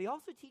glory. But he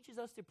also teaches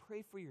us to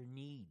pray for your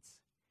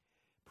needs.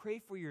 Pray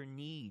for your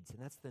needs. And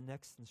that's the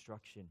next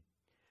instruction.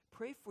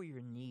 Pray for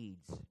your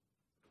needs.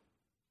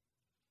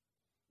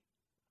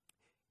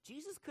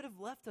 Jesus could have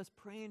left us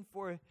praying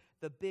for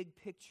the big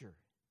picture.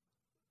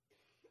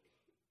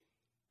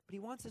 But he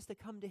wants us to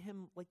come to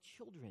him like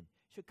children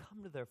should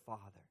come to their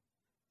Father.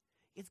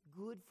 It's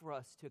good for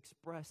us to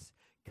express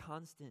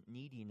constant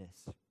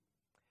neediness.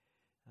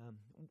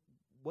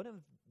 One of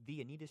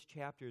the neatest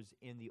chapters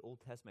in the Old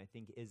Testament, I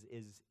think, is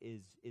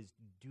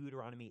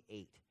Deuteronomy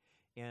 8.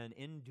 And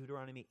in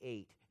Deuteronomy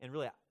 8, and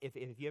really, if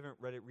you haven't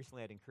read it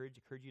recently, I'd encourage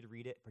you to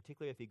read it,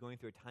 particularly if you're going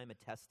through a time of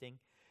testing.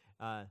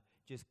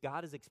 Just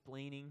God is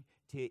explaining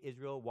to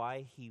Israel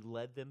why he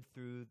led them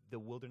through the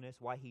wilderness,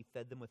 why he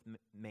fed them with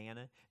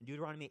manna. In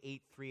Deuteronomy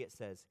 8:3 it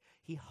says,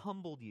 "He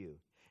humbled you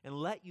and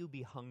let you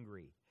be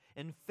hungry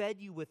and fed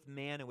you with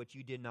manna which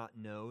you did not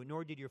know,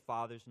 nor did your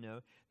fathers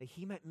know, that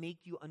he might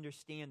make you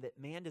understand that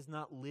man does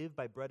not live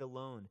by bread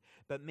alone,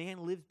 but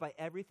man lives by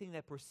everything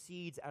that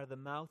proceeds out of the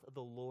mouth of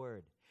the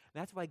Lord." And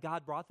that's why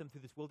God brought them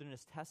through this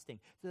wilderness testing,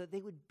 so that they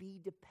would be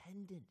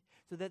dependent,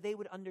 so that they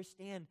would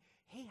understand,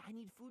 hey, I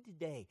need food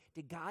today.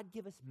 Did God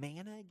give us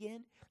manna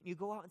again? And you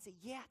go out and say,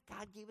 yeah,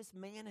 God gave us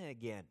manna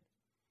again.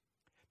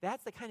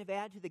 That's the kind of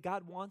attitude that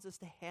God wants us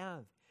to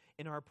have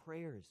in our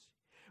prayers.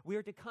 We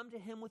are to come to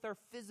him with our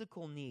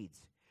physical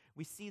needs.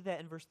 We see that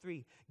in verse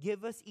 3.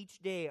 Give us each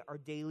day our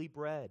daily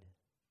bread.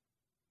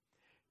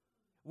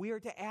 We are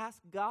to ask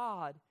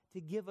God to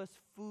give us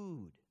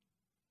food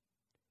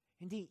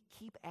and to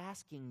keep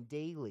asking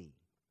daily.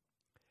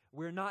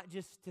 We're not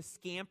just to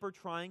scamper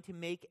trying to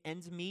make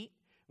ends meet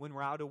when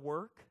we're out of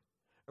work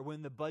or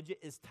when the budget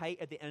is tight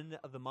at the end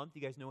of the month.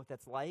 You guys know what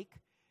that's like.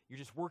 You're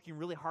just working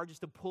really hard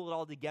just to pull it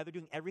all together,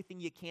 doing everything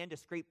you can to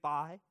scrape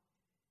by.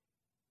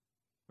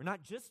 We're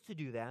not just to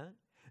do that.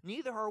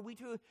 Neither are we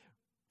to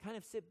kind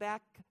of sit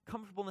back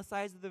comfortable in the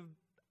size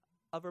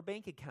of our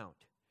bank account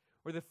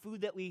or the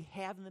food that we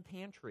have in the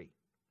pantry.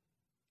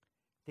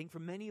 I think for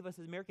many of us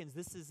as Americans,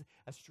 this is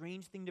a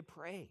strange thing to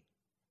pray.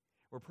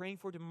 We're praying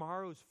for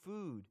tomorrow's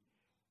food,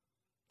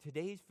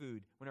 today's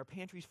food, when our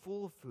pantry's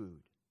full of food.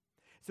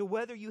 So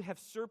whether you have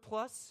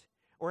surplus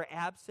or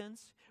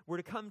absence, we're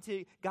to come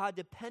to God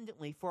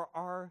dependently for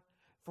our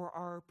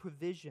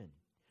provision.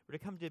 We're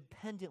to come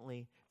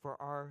dependently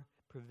for our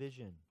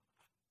provision.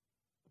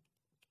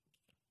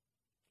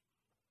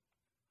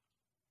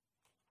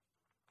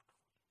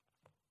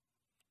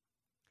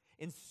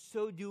 In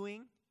so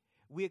doing,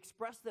 we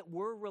express that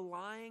we're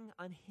relying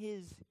on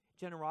his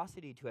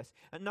generosity to us,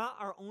 and not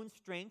our own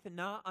strength and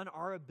not on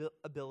our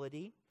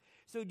ability.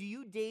 So do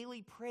you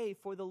daily pray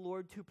for the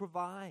Lord to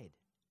provide?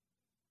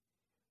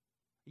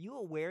 Are you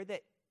aware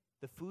that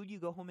the food you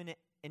go home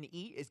and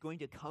eat is going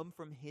to come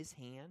from his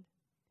hand?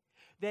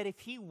 That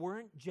if he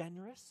weren't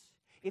generous,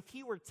 if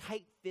he were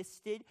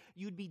tight-fisted,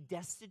 you'd be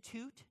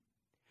destitute?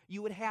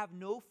 You would have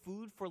no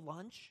food for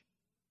lunch?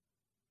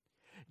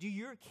 Do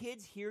your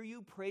kids hear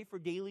you pray for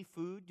daily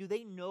food? Do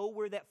they know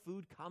where that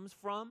food comes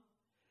from?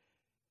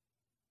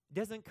 It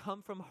doesn't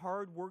come from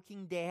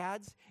hard-working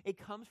dads. It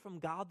comes from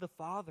God the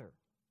Father.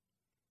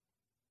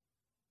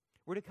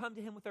 We're to come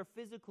to him with our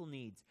physical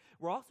needs.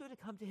 We're also to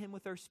come to him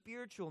with our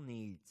spiritual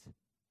needs.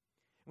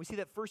 We see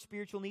that first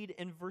spiritual need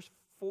in verse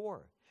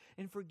 4.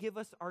 And forgive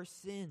us our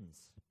sins.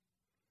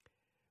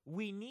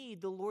 We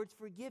need the Lord's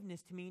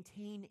forgiveness to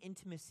maintain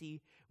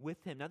intimacy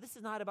with him. Now, this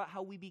is not about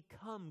how we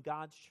become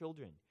God's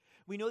children.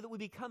 We know that we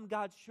become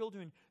God's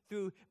children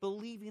through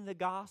believing the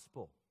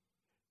gospel.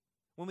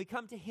 When we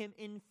come to him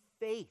in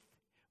faith,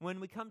 when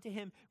we come to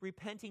him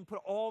repenting, put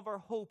all of our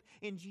hope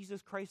in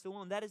Jesus Christ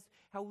alone. That is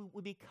how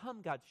we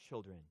become God's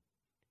children.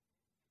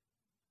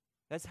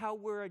 That's how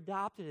we're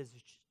adopted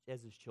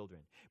as his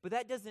children. But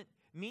that doesn't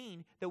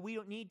mean that we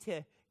don't need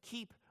to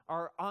keep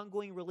our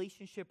ongoing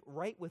relationship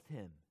right with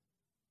him.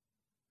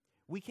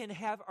 We can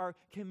have our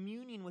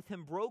communion with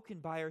him broken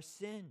by our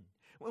sin.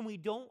 When we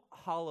don't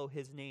hallow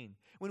his name.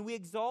 When we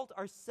exalt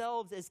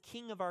ourselves as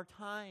king of our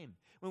time.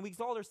 When we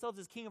exalt ourselves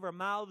as king of our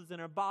mouths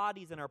and our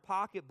bodies and our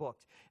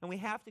pocketbooks. And we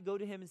have to go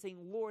to him and say,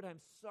 Lord,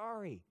 I'm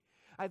sorry.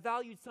 I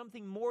valued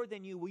something more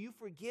than you. Will you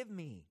forgive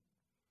me?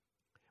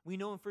 We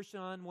know in 1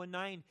 John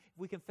 1:9, if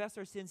we confess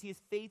our sins, he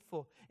is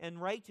faithful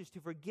and righteous to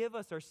forgive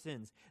us our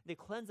sins, to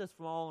cleanse us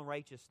from all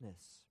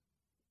unrighteousness.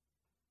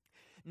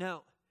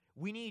 Now,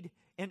 we need,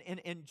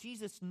 and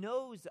Jesus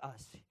knows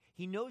us.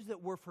 He knows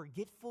that we're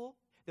forgetful,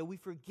 that we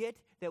forget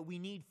that we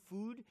need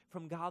food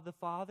from God the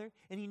Father,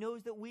 and he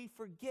knows that we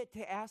forget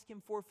to ask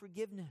him for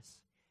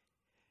forgiveness.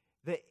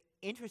 The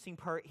interesting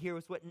part here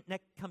is what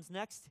comes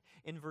next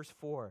in verse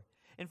 4.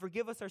 And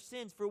forgive us our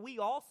sins, for we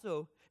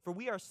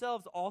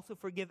ourselves also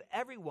forgive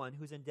everyone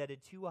who's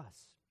indebted to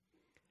us.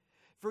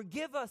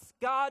 Forgive us,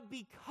 God,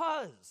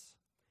 because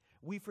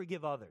we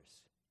forgive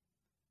others.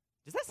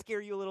 Does that scare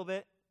you a little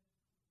bit?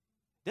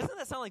 Doesn't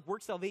that sound like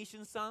work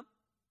salvation some?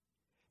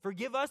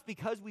 Forgive us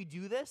because we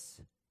do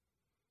this?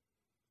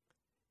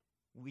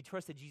 We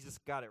trust that Jesus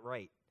got it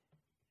right.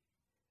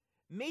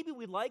 Maybe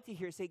we'd like to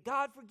hear it say,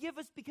 God, forgive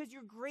us because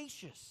you're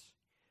gracious.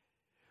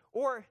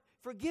 Or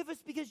forgive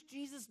us because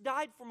Jesus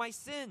died for my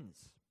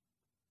sins.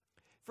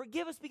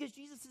 Forgive us because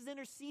Jesus is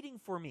interceding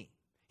for me.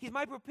 He's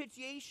my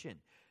propitiation.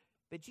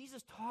 But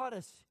Jesus taught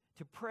us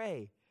to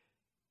pray,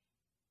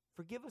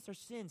 forgive us our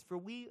sins, for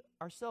we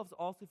ourselves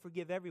also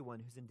forgive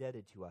everyone who's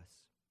indebted to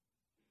us.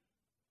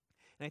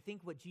 And I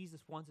think what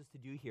Jesus wants us to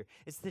do here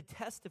is to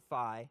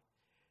testify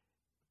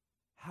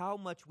how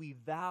much we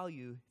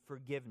value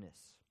forgiveness.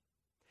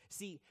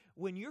 See,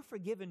 when you're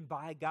forgiven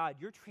by God,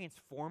 you're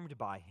transformed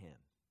by him.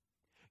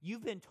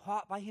 You've been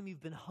taught by him.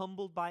 You've been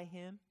humbled by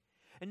him.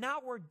 And now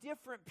we're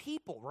different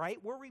people, right?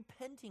 We're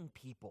repenting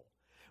people.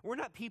 We're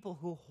not people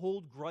who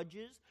hold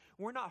grudges.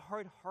 We're not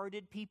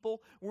hard-hearted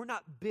people. We're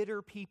not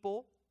bitter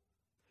people.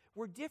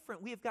 We're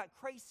different. We have got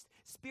Christ's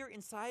Spirit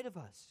inside of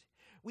us.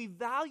 We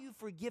value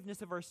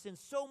forgiveness of our sins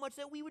so much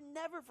that we would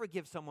never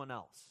forgive someone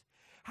else.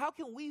 How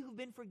can we who've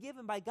been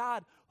forgiven by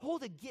God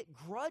hold a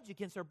grudge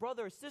against our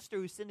brother or sister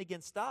who sinned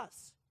against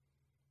us?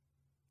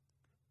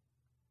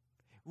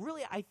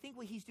 Really, I think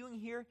what he's doing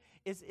here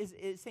is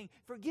saying,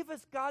 forgive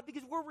us, God,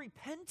 because we're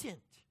repentant.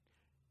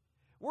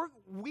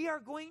 We are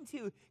going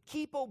to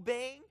keep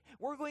obeying.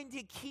 We're going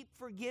to keep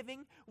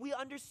forgiving. We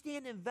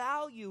understand and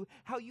value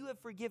how you have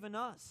forgiven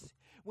us.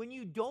 When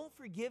you don't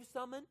forgive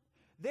someone,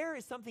 there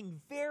is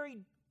something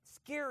very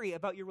scary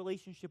about your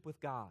relationship with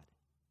God.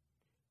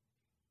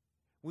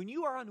 When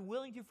you are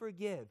unwilling to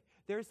forgive,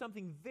 there is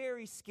something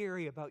very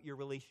scary about your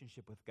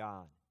relationship with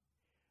God.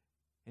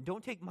 And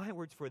don't take my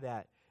words for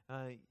that.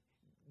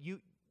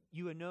 You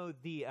know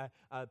the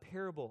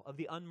parable of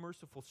the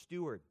unmerciful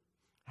steward.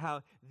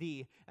 How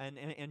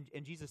and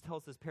Jesus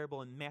tells this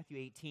parable in Matthew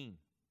 18,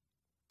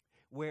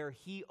 where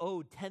he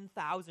owed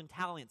 10,000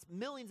 talents,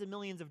 millions and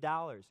millions of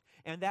dollars,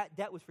 and that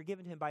debt was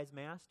forgiven to him by his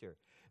master.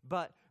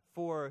 But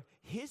for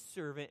his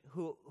servant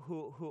who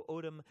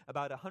owed him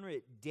about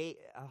 100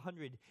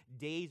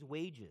 days'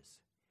 wages,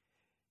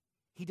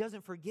 he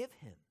doesn't forgive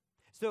him.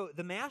 So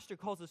the master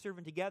calls the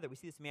servant together. We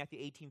see this in Matthew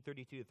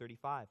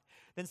 18:32-35.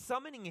 Then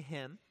summoning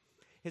him,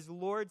 his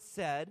Lord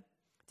said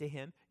to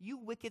him, "You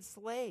wicked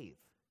slave,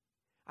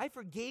 I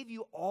forgave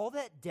you all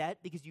that debt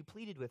because you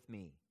pleaded with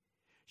me.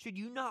 Should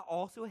you not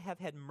also have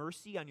had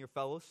mercy on your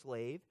fellow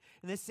slave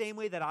in the same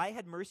way that I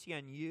had mercy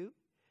on you?"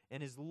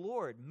 And his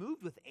Lord,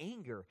 moved with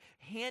anger,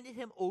 handed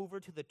him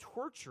over to the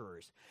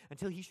torturers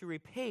until he should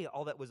repay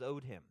all that was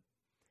owed him.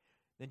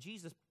 Then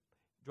Jesus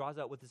draws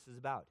out what this is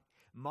about.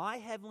 My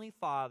heavenly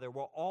Father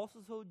will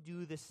also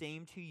do the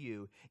same to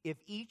you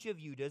if each of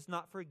you does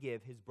not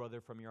forgive his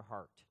brother from your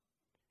heart.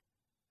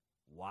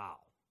 Wow.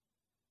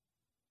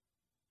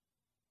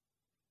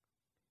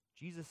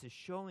 Jesus is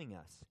showing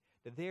us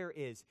that there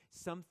is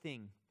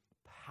something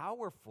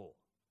powerful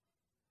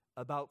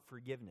about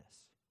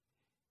forgiveness.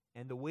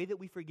 And the way that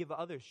we forgive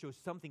others shows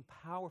something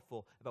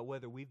powerful about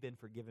whether we've been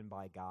forgiven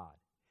by God.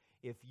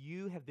 If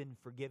you have been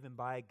forgiven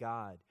by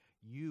God,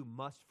 you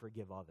must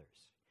forgive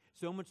others.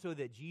 So much so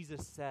that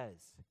Jesus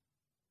says,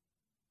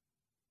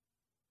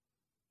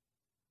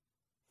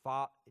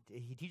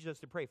 he teaches us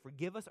to pray,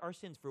 forgive us our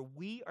sins, for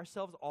we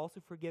ourselves also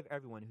forgive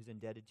everyone who's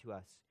indebted to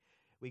us.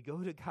 We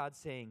go to God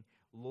saying,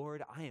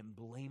 Lord, I am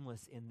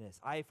blameless in this.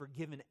 I have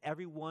forgiven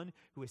everyone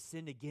who has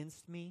sinned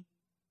against me.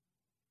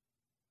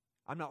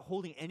 I'm not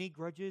holding any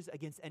grudges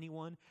against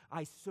anyone.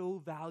 I so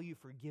value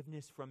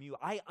forgiveness from you.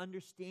 I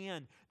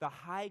understand the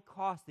high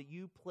cost that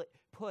you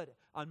put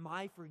on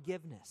my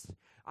forgiveness.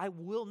 I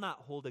will not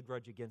hold a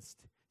grudge against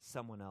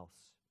someone else.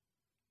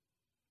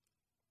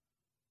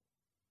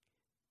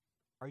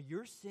 Are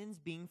your sins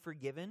being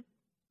forgiven?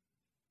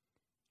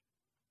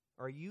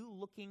 Are you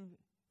looking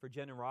for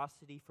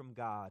generosity from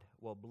God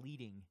while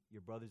bleeding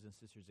your brothers and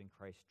sisters in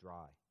Christ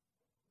dry?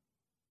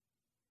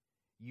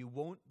 You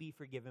won't be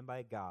forgiven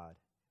by God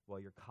while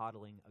you're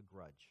coddling a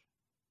grudge.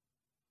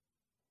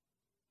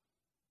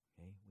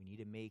 Okay? We need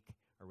to make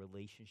our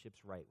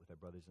relationships right with our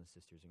brothers and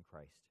sisters in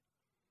Christ.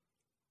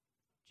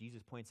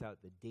 Jesus points out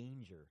the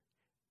danger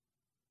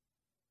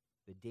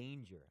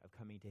of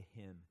coming to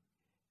him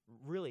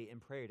really in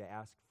prayer to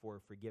ask for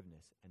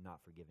forgiveness and not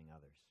forgiving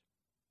others.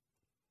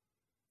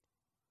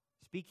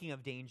 Speaking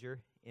of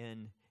danger,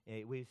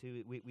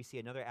 we see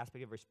another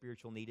aspect of our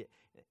spiritual need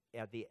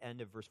at the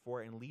end of verse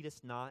 4, and lead us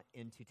not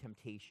into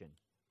temptation.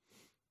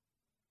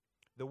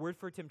 The word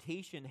for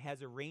temptation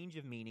has a range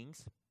of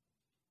meanings.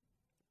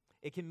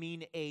 It can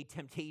mean a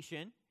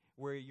temptation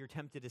where you're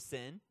tempted to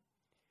sin.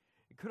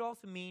 It could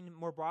also mean,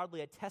 more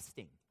broadly, a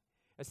testing,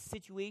 a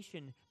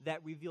situation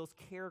that reveals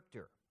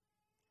character.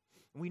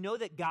 We know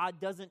that God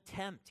doesn't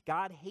tempt.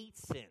 God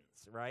hates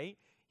sins, right?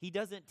 He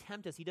doesn't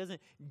tempt us. He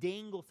doesn't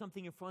dangle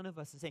something in front of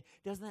us and say,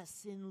 doesn't that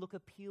sin look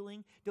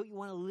appealing? Don't you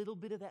want a little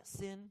bit of that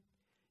sin?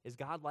 Is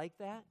God like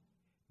that?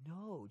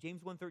 No.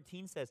 James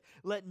 1:13 says,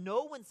 let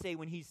no one say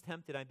when he's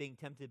tempted, I'm being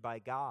tempted by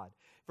God.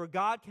 For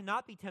God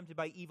cannot be tempted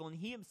by evil, and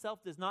he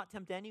himself does not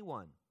tempt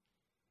anyone.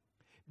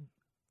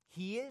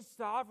 He is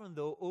sovereign,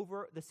 though,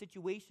 over the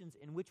situations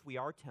in which we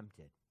are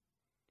tempted.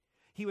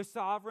 He was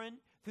sovereign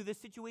through the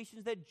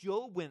situations that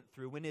Job went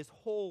through when his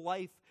whole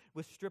life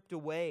was stripped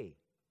away.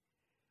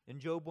 In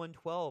Job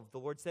 1:12, the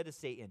Lord said to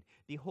Satan,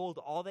 behold,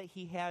 all that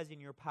he has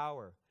in your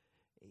power,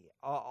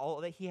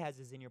 all that he has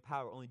is in your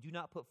power. Only do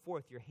not put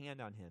forth your hand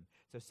on him.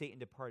 So Satan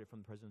departed from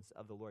the presence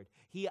of the Lord.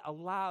 He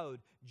allowed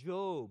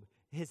Job,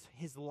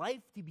 his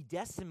life to be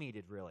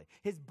decimated, really.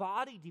 His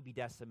body to be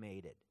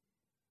decimated.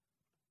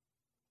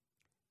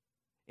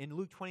 In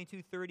Luke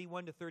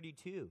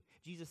 22:31-32,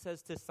 Jesus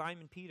says to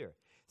Simon Peter,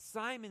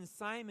 Simon,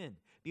 Simon,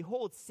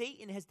 behold,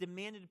 Satan has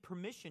demanded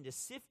permission to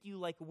sift you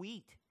like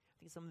wheat. I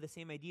think some of the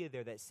same idea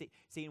there that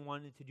Satan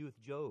wanted to do with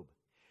Job.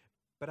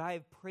 But I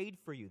have prayed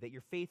for you that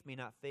your faith may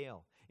not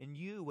fail. And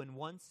you, when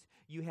once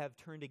you have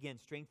turned again,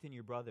 strengthen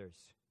your brothers.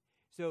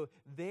 So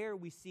there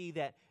we see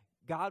that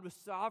God was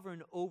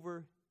sovereign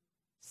over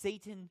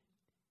Satan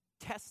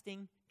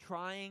testing,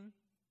 trying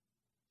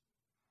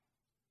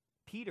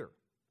Peter.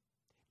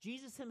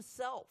 Jesus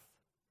himself.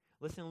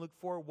 Listen to Luke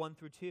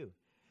 4:1-2.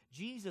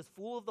 Jesus,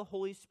 full of the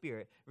Holy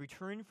Spirit,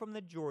 returned from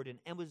the Jordan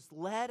and was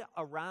led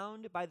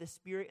around by the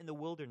Spirit in the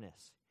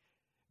wilderness.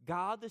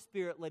 God the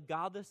Spirit led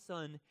God the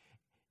Son,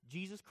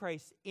 Jesus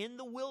Christ, in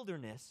the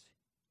wilderness,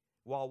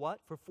 while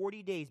what? For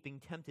 40 days being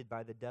tempted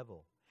by the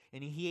devil.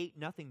 And he ate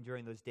nothing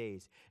during those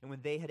days. And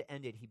when they had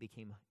ended, he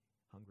became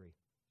hungry.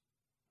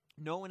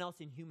 No one else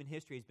in human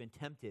history has been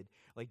tempted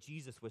like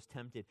Jesus was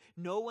tempted.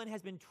 No one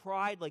has been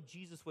tried like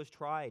Jesus was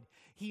tried.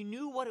 He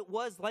knew what it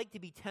was like to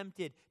be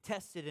tempted,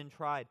 tested, and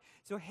tried.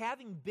 So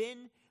having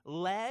been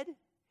led,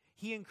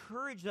 he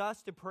encouraged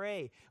us to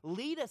pray,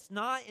 lead us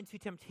not into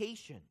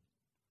temptation.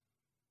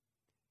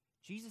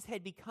 Jesus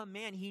had become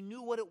man. He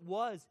knew what it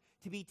was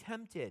to be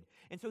tempted.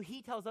 And so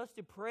he tells us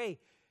to pray.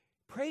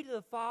 Pray to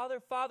the Father,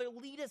 Father,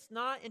 lead us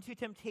not into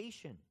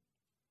temptation.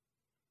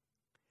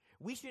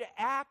 We should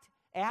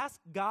ask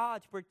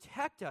God to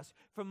protect us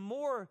from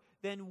more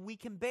than we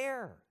can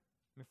bear,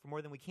 from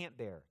more than we can't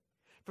bear,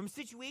 from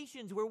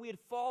situations where we would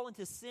fall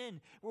into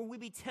sin, where we'd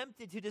be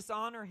tempted to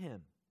dishonor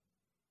him.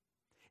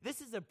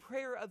 This is a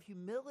prayer of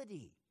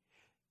humility.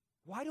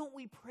 Why don't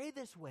we pray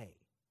this way?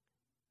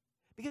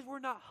 Because we're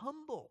not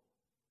humble.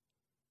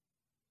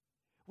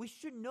 We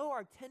should know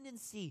our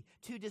tendency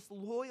to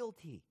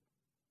disloyalty.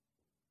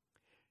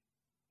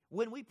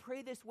 When we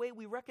pray this way,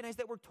 we recognize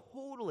that we're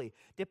totally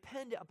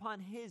dependent upon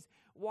his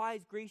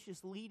wise,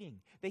 gracious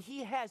leading, that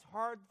he has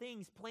hard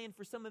things planned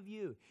for some of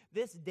you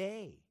this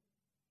day.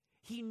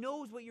 He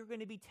knows what you're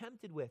going to be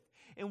tempted with.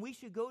 And we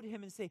should go to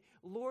him and say,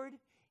 Lord,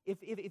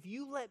 if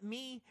you let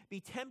me be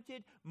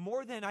tempted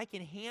more than I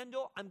can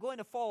handle, I'm going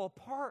to fall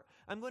apart.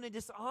 I'm going to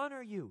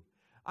dishonor you.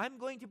 I'm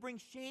going to bring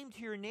shame to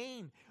your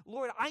name.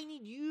 Lord, I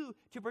need you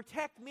to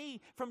protect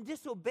me from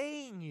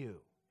disobeying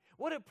you.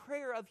 What a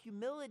prayer of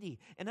humility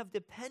and of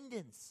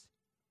dependence.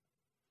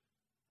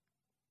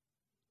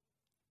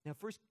 Now,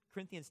 1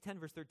 Corinthians 10,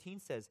 verse 13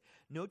 says,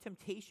 no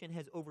temptation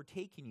has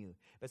overtaken you,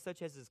 but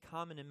such as is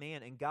common to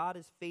man, and God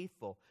is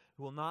faithful,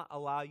 who will not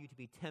allow you to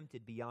be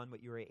tempted beyond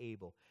what you are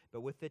able,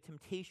 but with the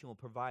temptation will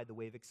provide the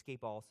way of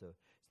escape also,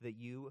 so that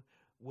you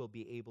will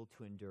be able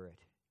to endure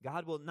it.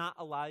 God will not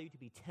allow you to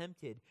be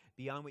tempted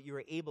beyond what you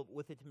are able, but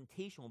with the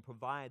temptation will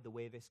provide the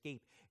way of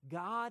escape.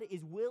 God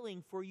is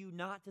willing for you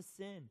not to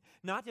sin,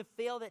 not to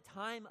fail that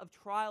time of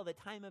trial, that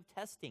time of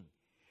testing.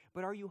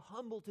 But are you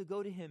humble to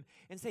go to him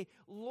and say,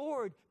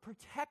 Lord,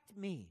 protect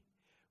me,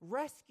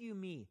 rescue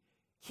me,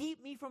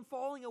 keep me from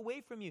falling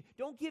away from you.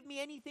 Don't give me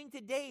anything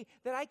today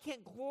that I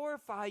can't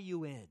glorify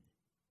you in.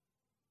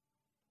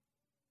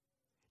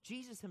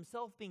 Jesus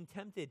himself being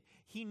tempted,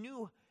 he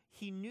knew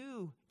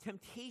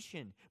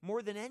temptation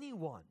more than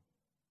anyone.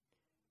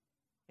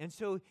 And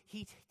so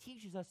he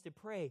teaches us to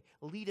pray,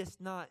 lead us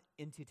not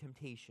into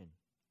temptation.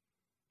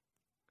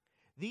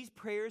 These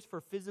prayers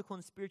for physical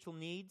and spiritual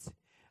needs,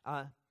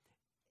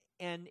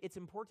 and it's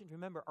important to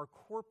remember, are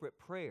corporate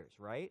prayers,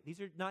 right? These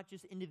are not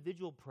just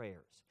individual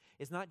prayers.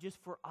 It's not just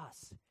for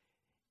us.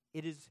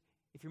 It is,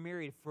 if you're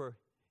married, for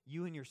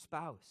you and your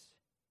spouse,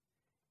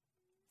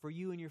 for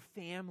you and your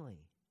family,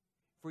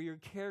 for your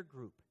care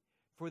group,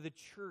 for the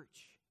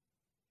church.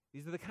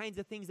 These are the kinds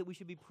of things that we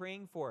should be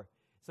praying for.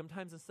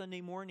 Sometimes on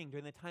Sunday morning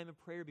during the time of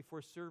prayer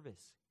before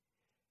service.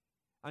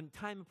 On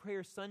time of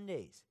prayer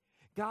Sundays.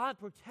 God,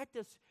 protect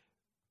us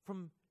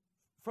from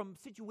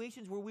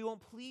situations where we won't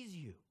please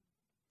you.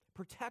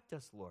 Protect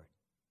us, Lord.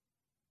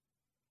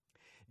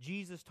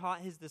 Jesus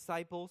taught his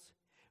disciples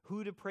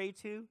who to pray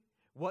to,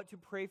 what to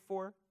pray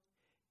for,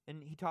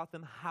 and he taught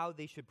them how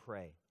they should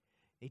pray.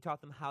 He taught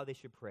them how they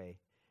should pray.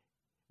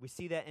 We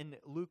see that in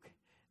Luke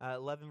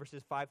 11,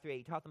 verses 5 through 8.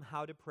 He taught them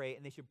how to pray,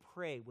 and they should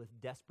pray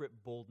with desperate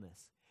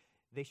boldness.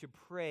 They should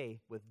pray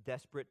with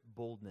desperate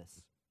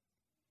boldness.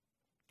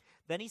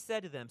 Then he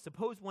said to them,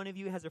 suppose one of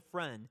you has a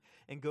friend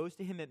and goes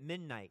to him at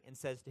midnight and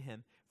says to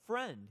him,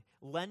 friend,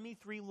 lend me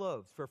 3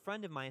 loaves, for a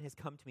friend of mine has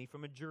come to me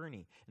from a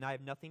journey, and I have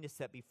nothing to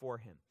set before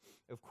him.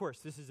 Of course,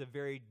 this is a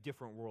very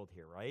different world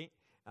here, right?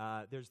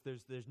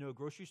 There's no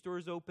grocery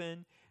stores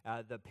open.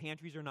 The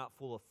pantries are not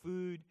full of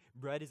food.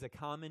 Bread is a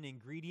common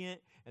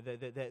ingredient.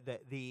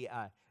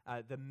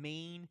 The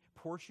main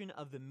portion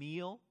of the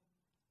meal.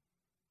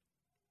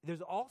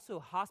 There's also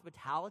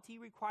hospitality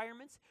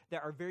requirements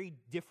that are very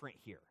different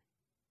here,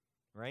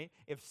 right?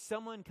 If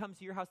someone comes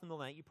to your house in the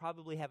night, you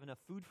probably have enough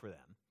food for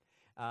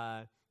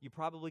them. You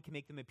probably can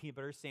make them a peanut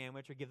butter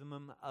sandwich or give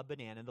them a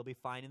banana, and they'll be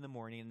fine in the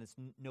morning, and it's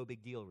no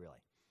big deal,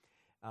 really.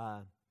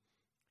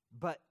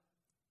 But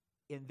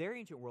in their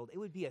ancient world, it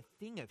would be a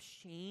thing of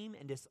shame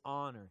and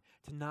dishonor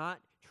to not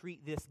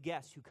treat this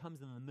guest who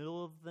comes in the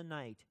middle of the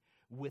night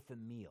with a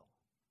meal.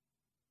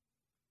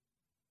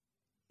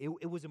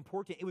 It was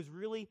important. It was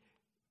really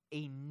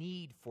a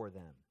need for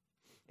them.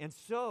 And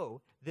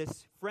so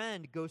this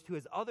friend goes to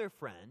his other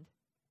friend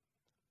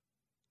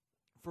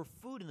for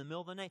food in the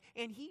middle of the night,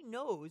 and he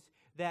knows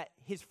that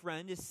his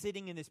friend is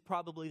sitting in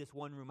probably this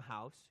one-room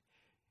house.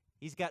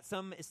 He's not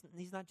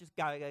just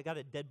got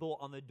a deadbolt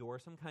on the door,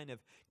 some kind of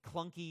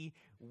clunky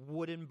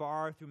wooden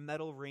bar through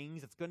metal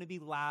rings. It's going to be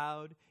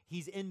loud.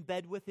 He's in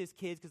bed with his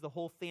kids because the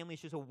whole family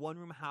is just a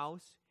one-room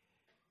house.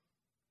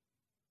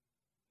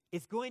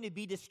 It's going to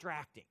be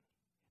distracting.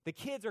 The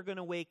kids are going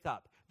to wake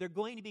up. They're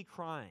going to be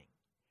crying.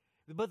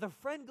 But the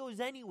friend goes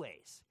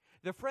anyways.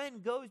 The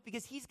friend goes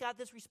because he's got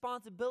this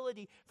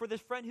responsibility for this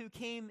friend who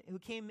came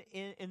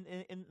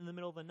in the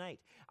middle of the night.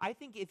 I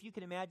think if you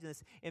can imagine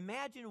this,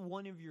 imagine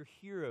one of your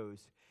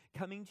heroes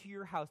coming to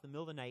your house in the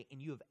middle of the night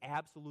and you have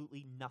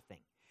absolutely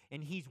nothing.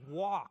 and he's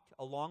walked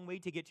a long way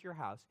to get to your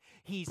house.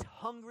 He's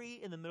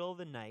hungry in the middle of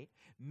the night.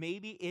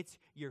 Maybe it's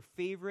your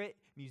favorite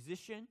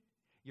musician,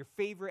 your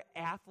favorite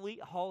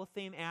athlete, Hall of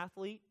Fame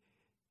athlete,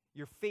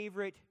 your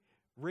favorite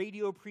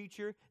radio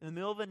preacher in the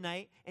middle of the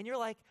night, and you're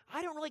like,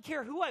 I don't really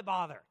care who I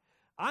bother.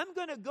 I'm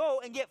going to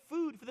go and get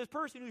food for this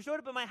person who showed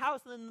up at my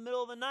house in the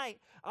middle of the night.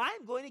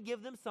 I'm going to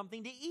give them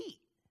something to eat.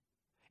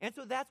 And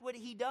so that's what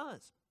he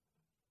does.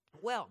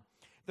 Well,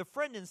 the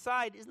friend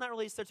inside is not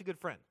really such a good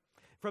friend.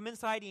 From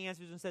inside, he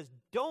answers and says,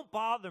 don't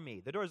bother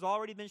me. The door has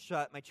already been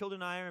shut. My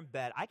children and I are in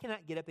bed. I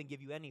cannot get up and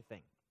give you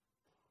anything.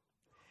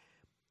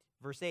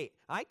 Verse 8,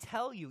 I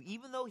tell you,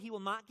 even though he will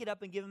not get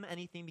up and give him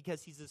anything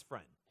because he's his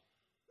friend.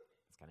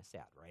 It's kind of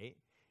sad, right?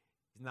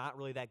 He's not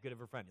really that good of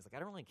a friend. He's like, I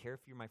don't really care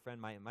if you're my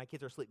friend. My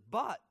kids are asleep.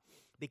 But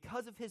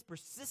because of his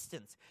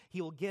persistence,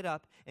 he will get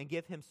up and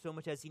give him so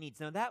much as he needs.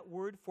 Now, that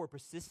word for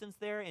persistence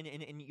there,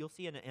 and you'll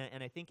see,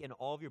 and I think in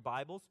all of your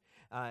Bibles,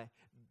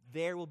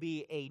 there will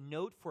be a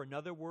note for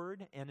another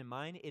word, and in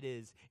mine,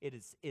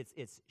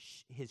 it's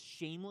his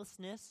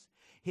shamelessness,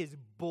 his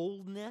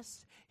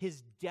boldness,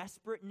 his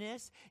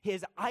desperateness,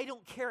 his I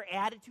don't care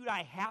attitude.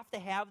 I have to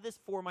have this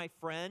for my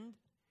friend.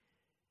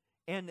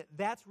 And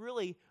that's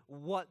really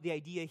what the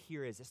idea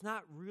here is. It's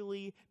not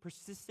really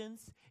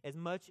persistence as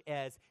much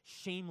as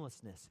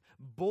shamelessness,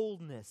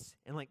 boldness,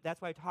 and like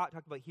that's why I talked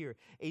about here,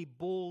 a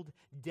bold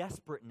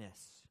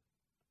desperateness.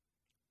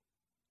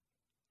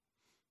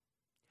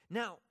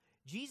 Now,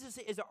 Jesus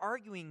is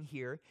arguing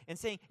here and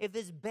saying, if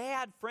this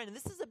bad friend, and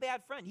this is a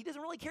bad friend, he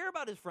doesn't really care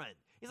about his friend.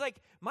 He's like,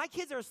 my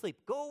kids are asleep,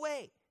 go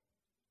away.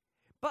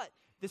 But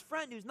this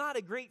friend who's not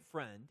a great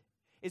friend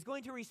is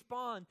going to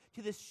respond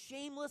to this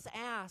shameless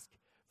ask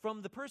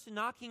from the person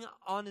knocking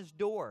on his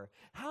door.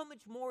 How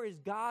much more is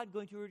God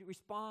going to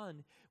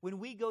respond when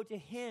we go to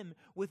him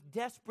with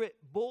desperate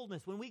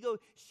boldness, when we go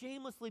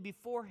shamelessly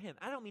before him?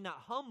 I don't mean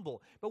not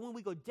humble, but when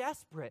we go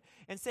desperate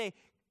and say,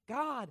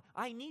 God,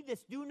 I need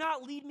this. Do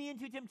not lead me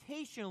into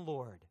temptation,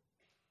 Lord.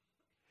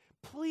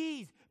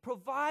 Please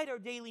provide our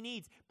daily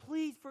needs.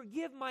 Please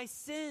forgive my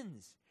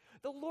sins.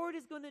 The Lord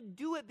is going to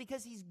do it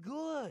because he's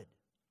good.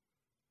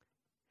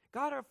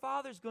 God our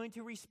Father is going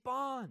to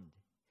respond.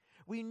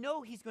 We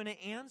know he's going to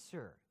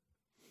answer.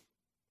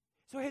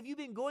 So have you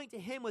been going to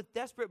him with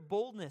desperate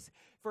boldness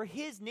for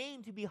his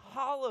name to be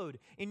hallowed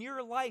in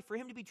your life, for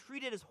him to be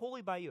treated as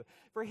holy by you,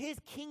 for his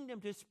kingdom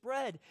to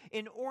spread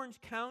in Orange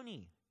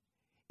County,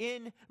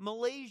 in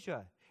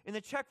Malaysia, in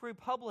the Czech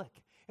Republic?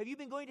 Have you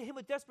been going to him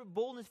with desperate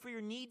boldness for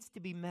your needs to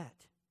be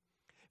met,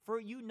 for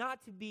you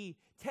not to be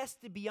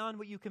tested beyond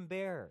what you can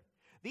bear?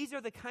 These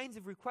are the kinds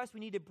of requests we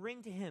need to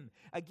bring to him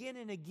again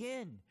and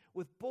again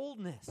with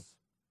boldness.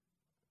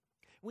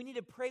 We need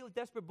to pray with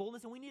desperate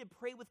boldness, and we need to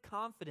pray with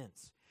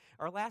confidence.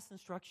 Our last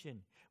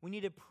instruction, we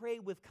need to pray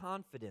with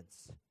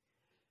confidence.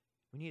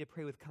 We need to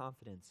pray with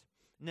confidence.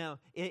 Now,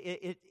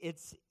 it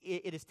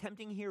is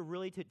tempting here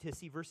really to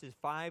see verses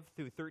 5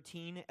 through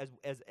 13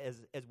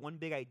 as one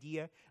big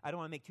idea. I don't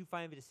want to make too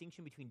fine of a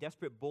distinction between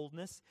desperate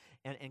boldness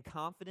and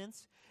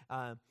confidence,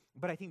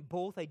 but I think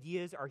both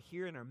ideas are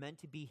here and are meant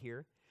to be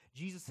here.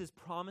 Jesus'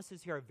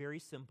 promises here are very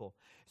simple.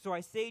 So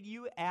I say to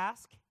you,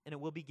 ask, and it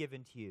will be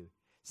given to you.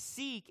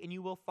 Seek, and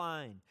you will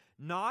find.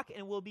 Knock, and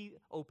it will be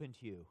open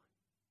to you.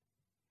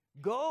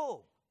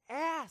 Go,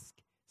 ask,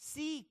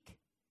 seek,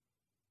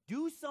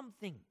 do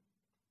something.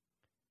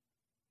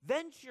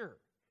 Venture,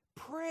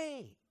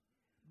 pray,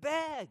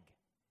 beg.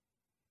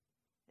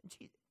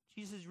 And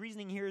Jesus'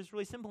 reasoning here is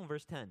really simple in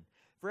verse 10.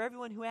 For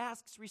everyone who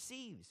asks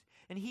receives,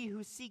 and he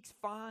who seeks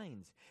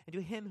finds, and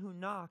to him who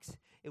knocks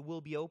it will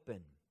be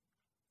open.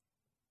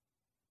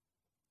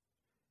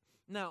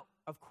 Now,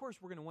 of course,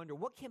 we're going to wonder,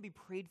 what can be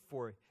prayed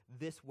for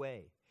this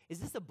way? Is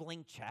this a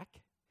blank check?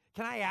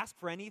 Can I ask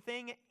for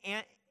anything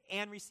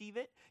and receive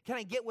it? Can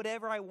I get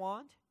whatever I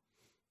want?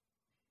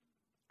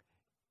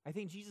 I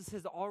think Jesus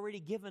has already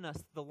given us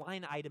the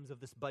line items of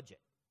this budget,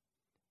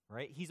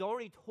 right? He's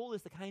already told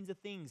us the kinds of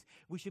things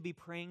we should be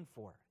praying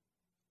for.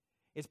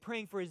 It's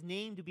praying for his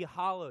name to be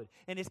hallowed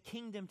and his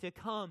kingdom to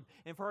come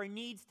and for our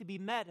needs to be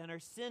met and our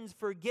sins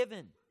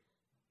forgiven,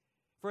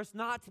 for us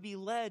not to be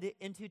led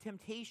into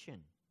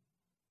temptation.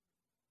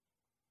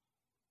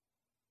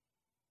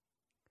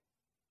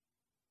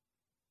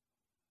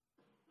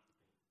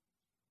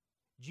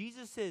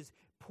 Jesus'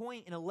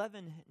 point in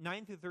 11,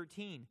 9 through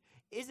 13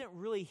 isn't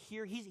really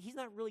here. He's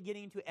not really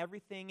getting into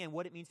everything and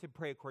what it means to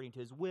pray according to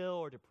his will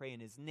or to pray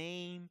in his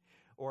name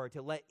or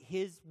to let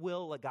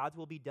God's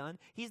will be done.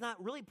 He's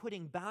not really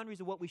putting boundaries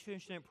of what we should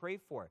and shouldn't pray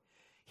for.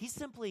 He's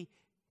simply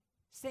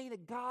saying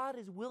that God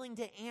is willing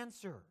to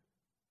answer.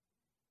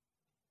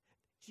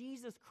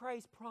 Jesus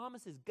Christ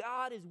promises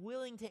God is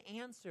willing to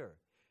answer.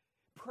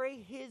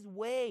 Pray his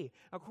way,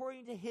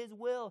 according to his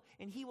will,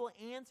 and he will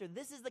answer.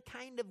 This is the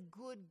kind of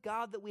good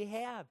God that we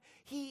have.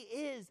 He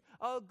is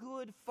a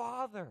good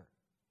father.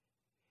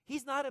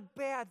 He's not a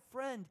bad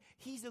friend.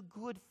 He's a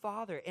good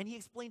father, and he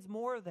explains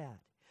more of that.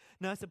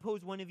 Now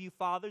suppose one of you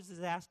fathers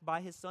is asked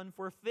by his son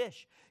for a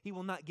fish. He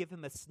will not give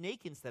him a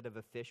snake instead of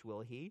a fish,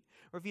 will he?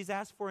 Or if he's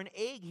asked for an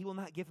egg, he will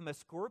not give him a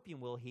scorpion,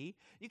 will he?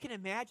 You can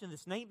imagine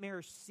this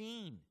nightmarish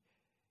scene,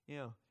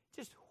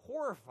 just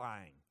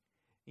horrifying.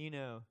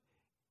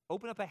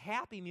 Open up a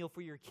Happy Meal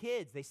for your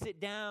kids. They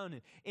sit down,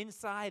 and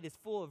inside is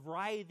full of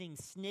writhing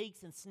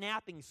snakes and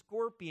snapping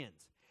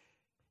scorpions.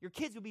 Your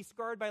kids would be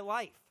scarred by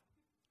life.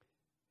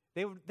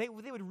 They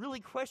would really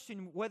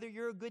question whether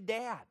you're a good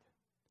dad.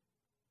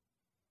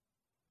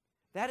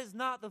 That is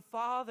not the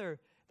Father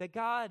that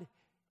God,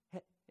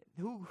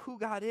 who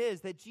God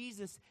is, that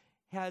Jesus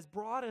has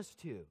brought us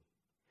to.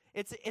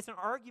 It's an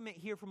argument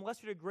here from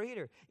lesser to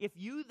greater. If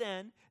you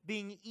then,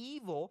 being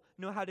evil,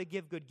 know how to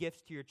give good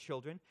gifts to your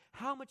children,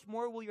 how much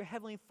more will your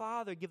Heavenly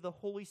Father give the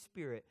Holy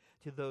Spirit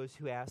to those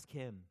who ask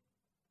Him?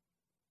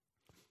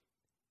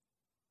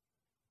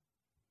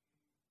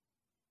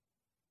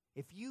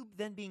 If you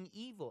then, being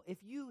evil, if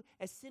you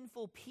as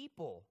sinful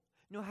people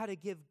know how to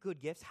give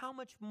good gifts, how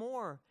much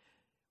more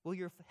will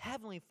your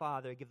Heavenly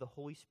Father give the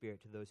Holy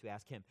Spirit to those who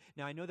ask Him?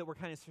 Now, I know that we're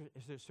kind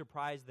of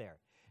surprised there.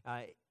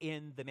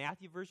 In the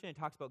Matthew version, it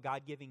talks about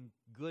God giving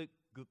good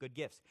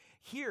gifts.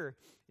 Here,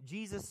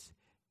 Jesus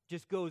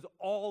just goes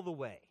all the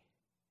way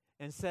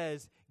and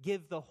says,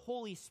 give the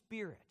Holy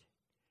Spirit.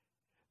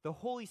 The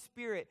Holy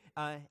Spirit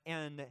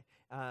and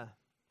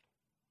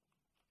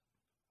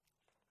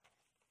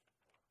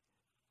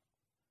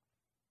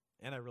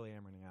I really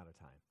am running out of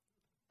time.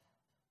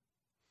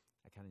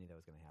 I kind of knew that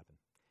was going to happen.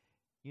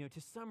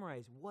 To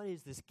summarize, what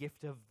is this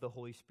gift of the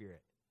Holy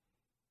Spirit?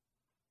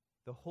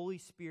 The Holy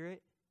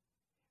Spirit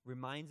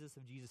reminds us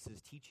of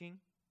Jesus' teaching,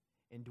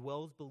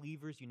 indwells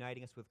believers,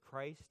 uniting us with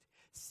Christ,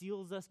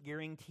 seals us,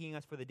 guaranteeing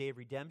us for the day of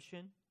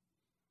redemption.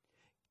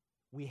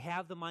 We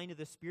have the mind of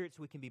the Spirit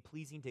so we can be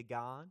pleasing to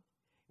God,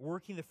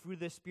 working the fruit of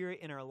the Spirit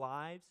in our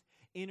lives,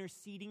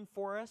 interceding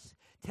for us,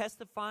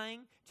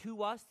 testifying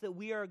to us that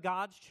we are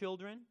God's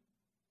children.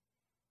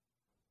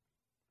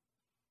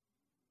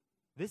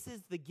 This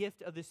is the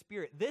gift of the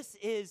Spirit. This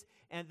is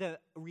the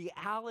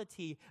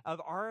reality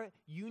of our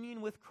union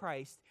with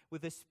Christ,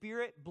 with the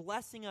Spirit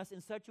blessing us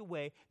in such a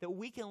way that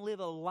we can live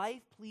a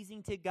life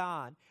pleasing to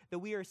God, that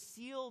we are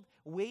sealed,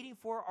 waiting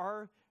for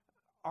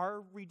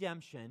our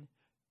redemption.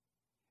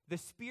 The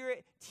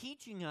Spirit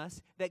teaching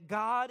us that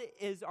God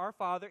is our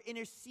Father,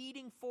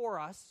 interceding for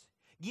us,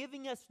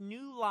 giving us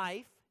new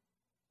life.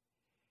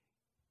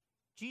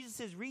 Jesus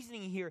is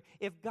reasoning here,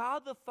 if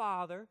God the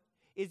Father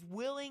is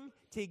willing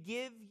to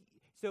give,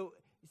 so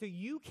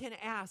you can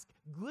ask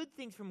good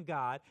things from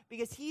God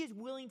because He is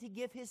willing to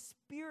give His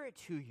Spirit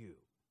to you.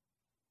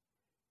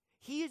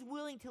 He is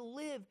willing to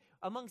live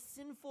among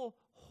sinful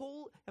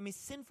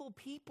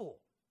people.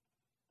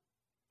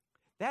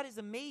 That is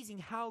amazing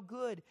how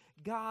good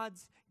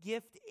God's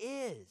gift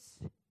is.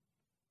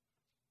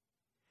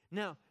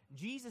 Now,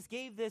 Jesus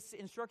gave this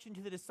instruction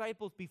to the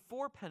disciples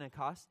before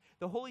Pentecost.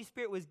 The Holy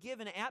Spirit was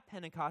given at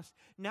Pentecost.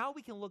 Now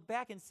we can look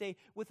back and say,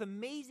 with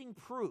amazing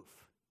proof,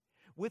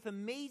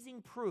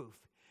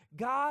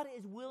 God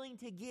is willing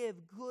to give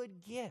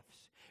good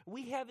gifts.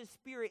 We have His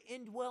Spirit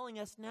indwelling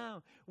us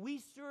now. We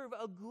serve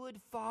a good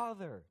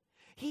Father.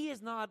 He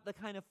is not the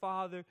kind of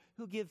Father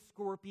who gives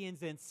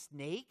scorpions and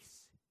snakes.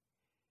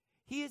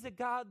 He is a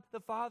God, the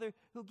Father,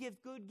 who gives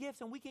good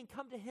gifts, and we can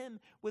come to Him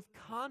with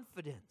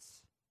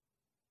confidence.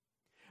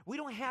 We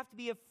don't have to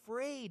be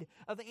afraid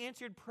of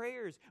answered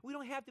prayers. We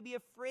don't have to be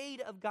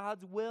afraid of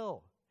God's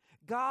will.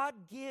 God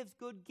gives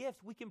good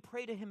gifts. We can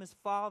pray to Him as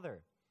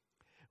Father.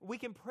 We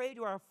can pray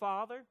to our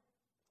Father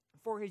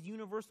for His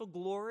universal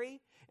glory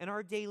and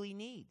our daily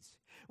needs.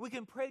 We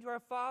can pray to our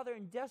Father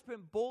in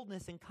desperate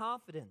boldness and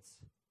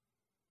confidence.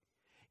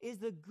 Is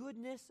the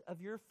goodness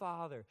of your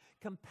Father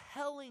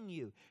compelling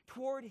you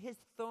toward His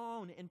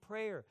throne in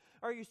prayer?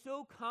 Are you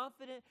so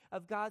confident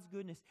of God's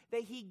goodness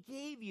that He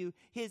gave you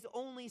His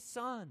only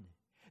Son,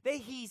 that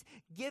He's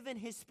given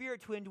His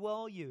Spirit to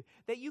indwell you,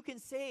 that you can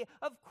say,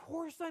 of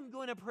course I'm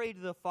going to pray to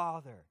the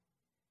Father?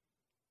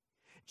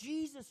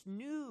 Jesus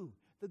knew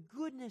the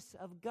goodness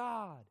of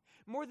God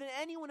more than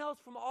anyone else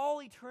from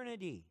all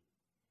eternity.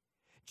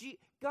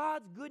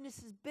 God's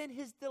goodness has been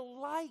His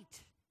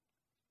delight.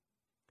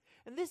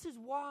 And this is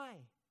why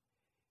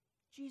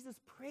Jesus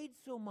prayed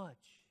so much.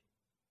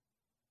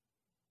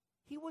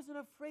 He wasn't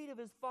afraid of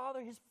His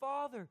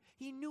Father.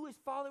 He knew His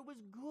Father was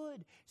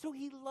good, so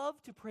He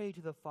loved to pray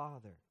to the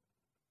Father.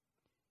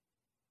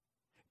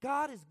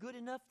 God is good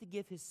enough to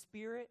give His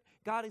Spirit.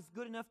 God is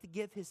good enough to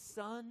give His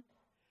Son.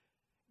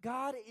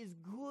 God is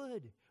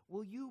good.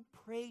 Will you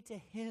pray to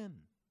Him?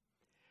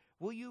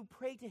 Will you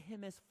pray to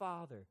Him as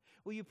Father?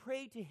 Will you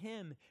pray to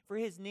Him for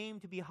His name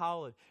to be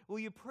hallowed? Will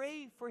you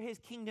pray for His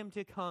kingdom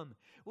to come?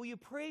 Will you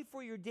pray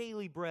for your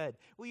daily bread?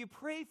 Will you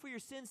pray for your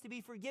sins to be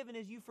forgiven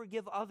as you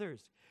forgive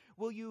others?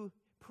 Will you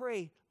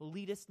pray,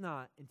 lead us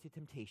not into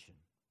temptation?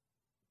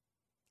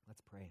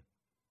 Let's pray.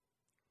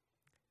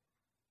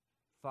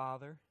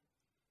 Father,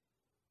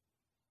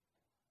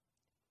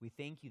 we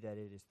thank You that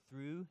it is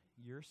through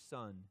Your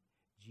Son,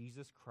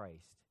 Jesus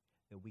Christ,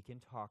 that we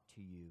can talk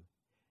to You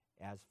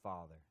as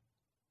Father.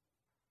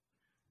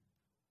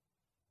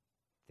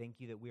 Thank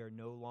you that we are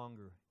no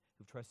longer,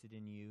 who've trusted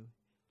in you,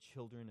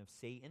 children of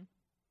Satan.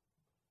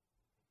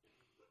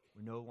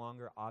 We're no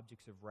longer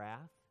objects of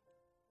wrath.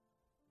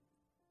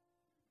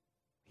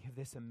 We have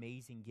this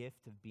amazing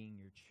gift of being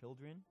your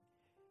children,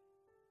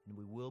 and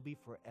we will be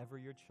forever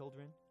your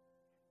children.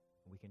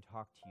 And we can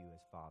talk to you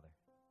as Father.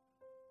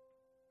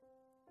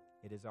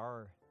 It is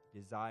our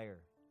desire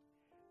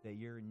that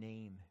your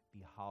name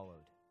be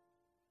hallowed,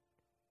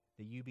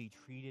 that you be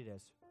treated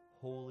as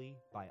holy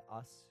by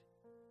us,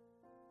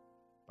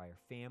 by our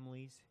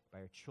families, by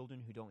our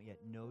children who don't yet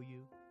know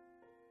you,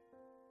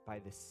 by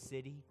the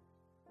city.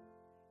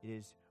 It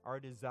is our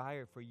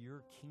desire for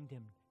your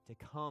kingdom to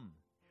come.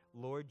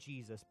 Lord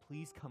Jesus,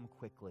 please come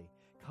quickly.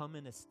 Come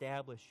and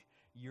establish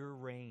your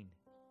reign.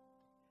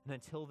 And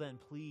until then,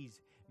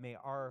 please, may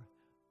our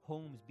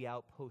homes be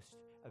outposts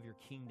of your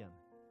kingdom.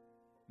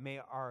 May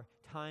our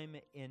time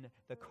in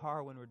the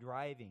car when we're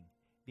driving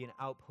be an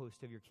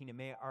outpost of your kingdom.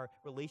 May our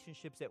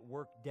relationships at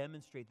work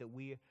demonstrate that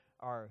we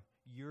are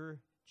your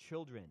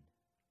children.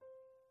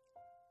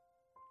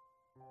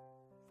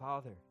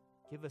 Father,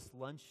 give us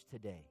lunch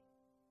today.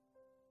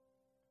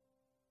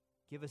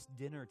 Give us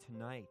dinner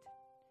tonight.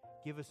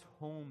 Give us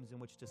homes in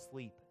which to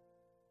sleep.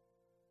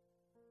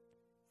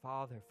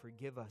 Father,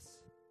 forgive us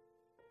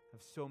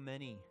of so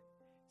many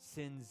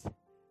sins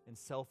and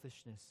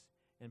selfishness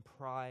and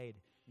pride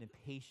and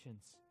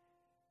impatience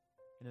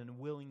and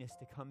unwillingness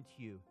to come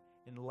to you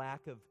and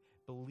lack of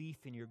belief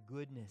in your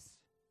goodness.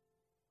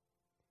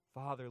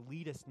 Father,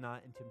 lead us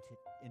not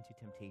into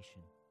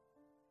temptation.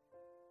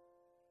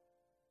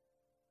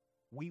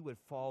 We would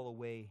fall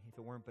away if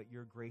it weren't but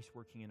your grace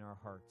working in our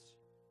hearts.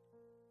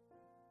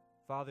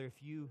 Father,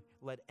 if you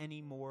let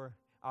any more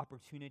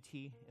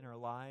opportunity in our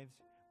lives,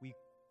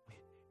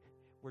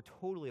 we're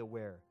totally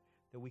aware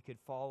that we could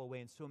fall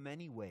away in so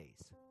many ways.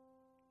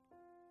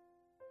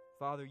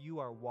 Father, you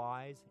are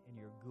wise and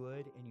you're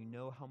good and you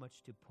know how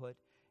much to put,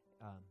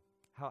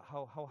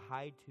 how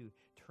high to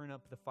turn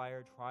up the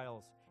fire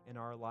trials in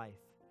our life.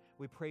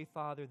 We pray,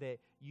 Father, that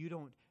you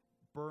don't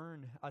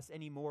burn us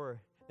any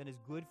more than is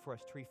good for us,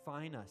 to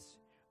refine us.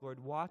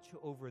 Lord, watch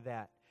over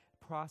that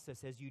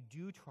process as you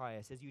do try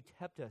us, as you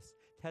test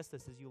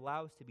us, as you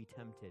allow us to be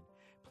tempted.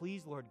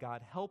 Please, Lord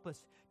God, help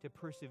us to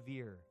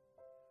persevere.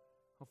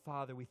 Oh,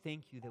 Father, we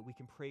thank you that we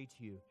can pray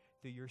to you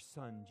through your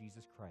Son,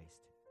 Jesus Christ.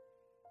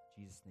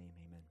 In Jesus' name,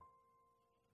 amen.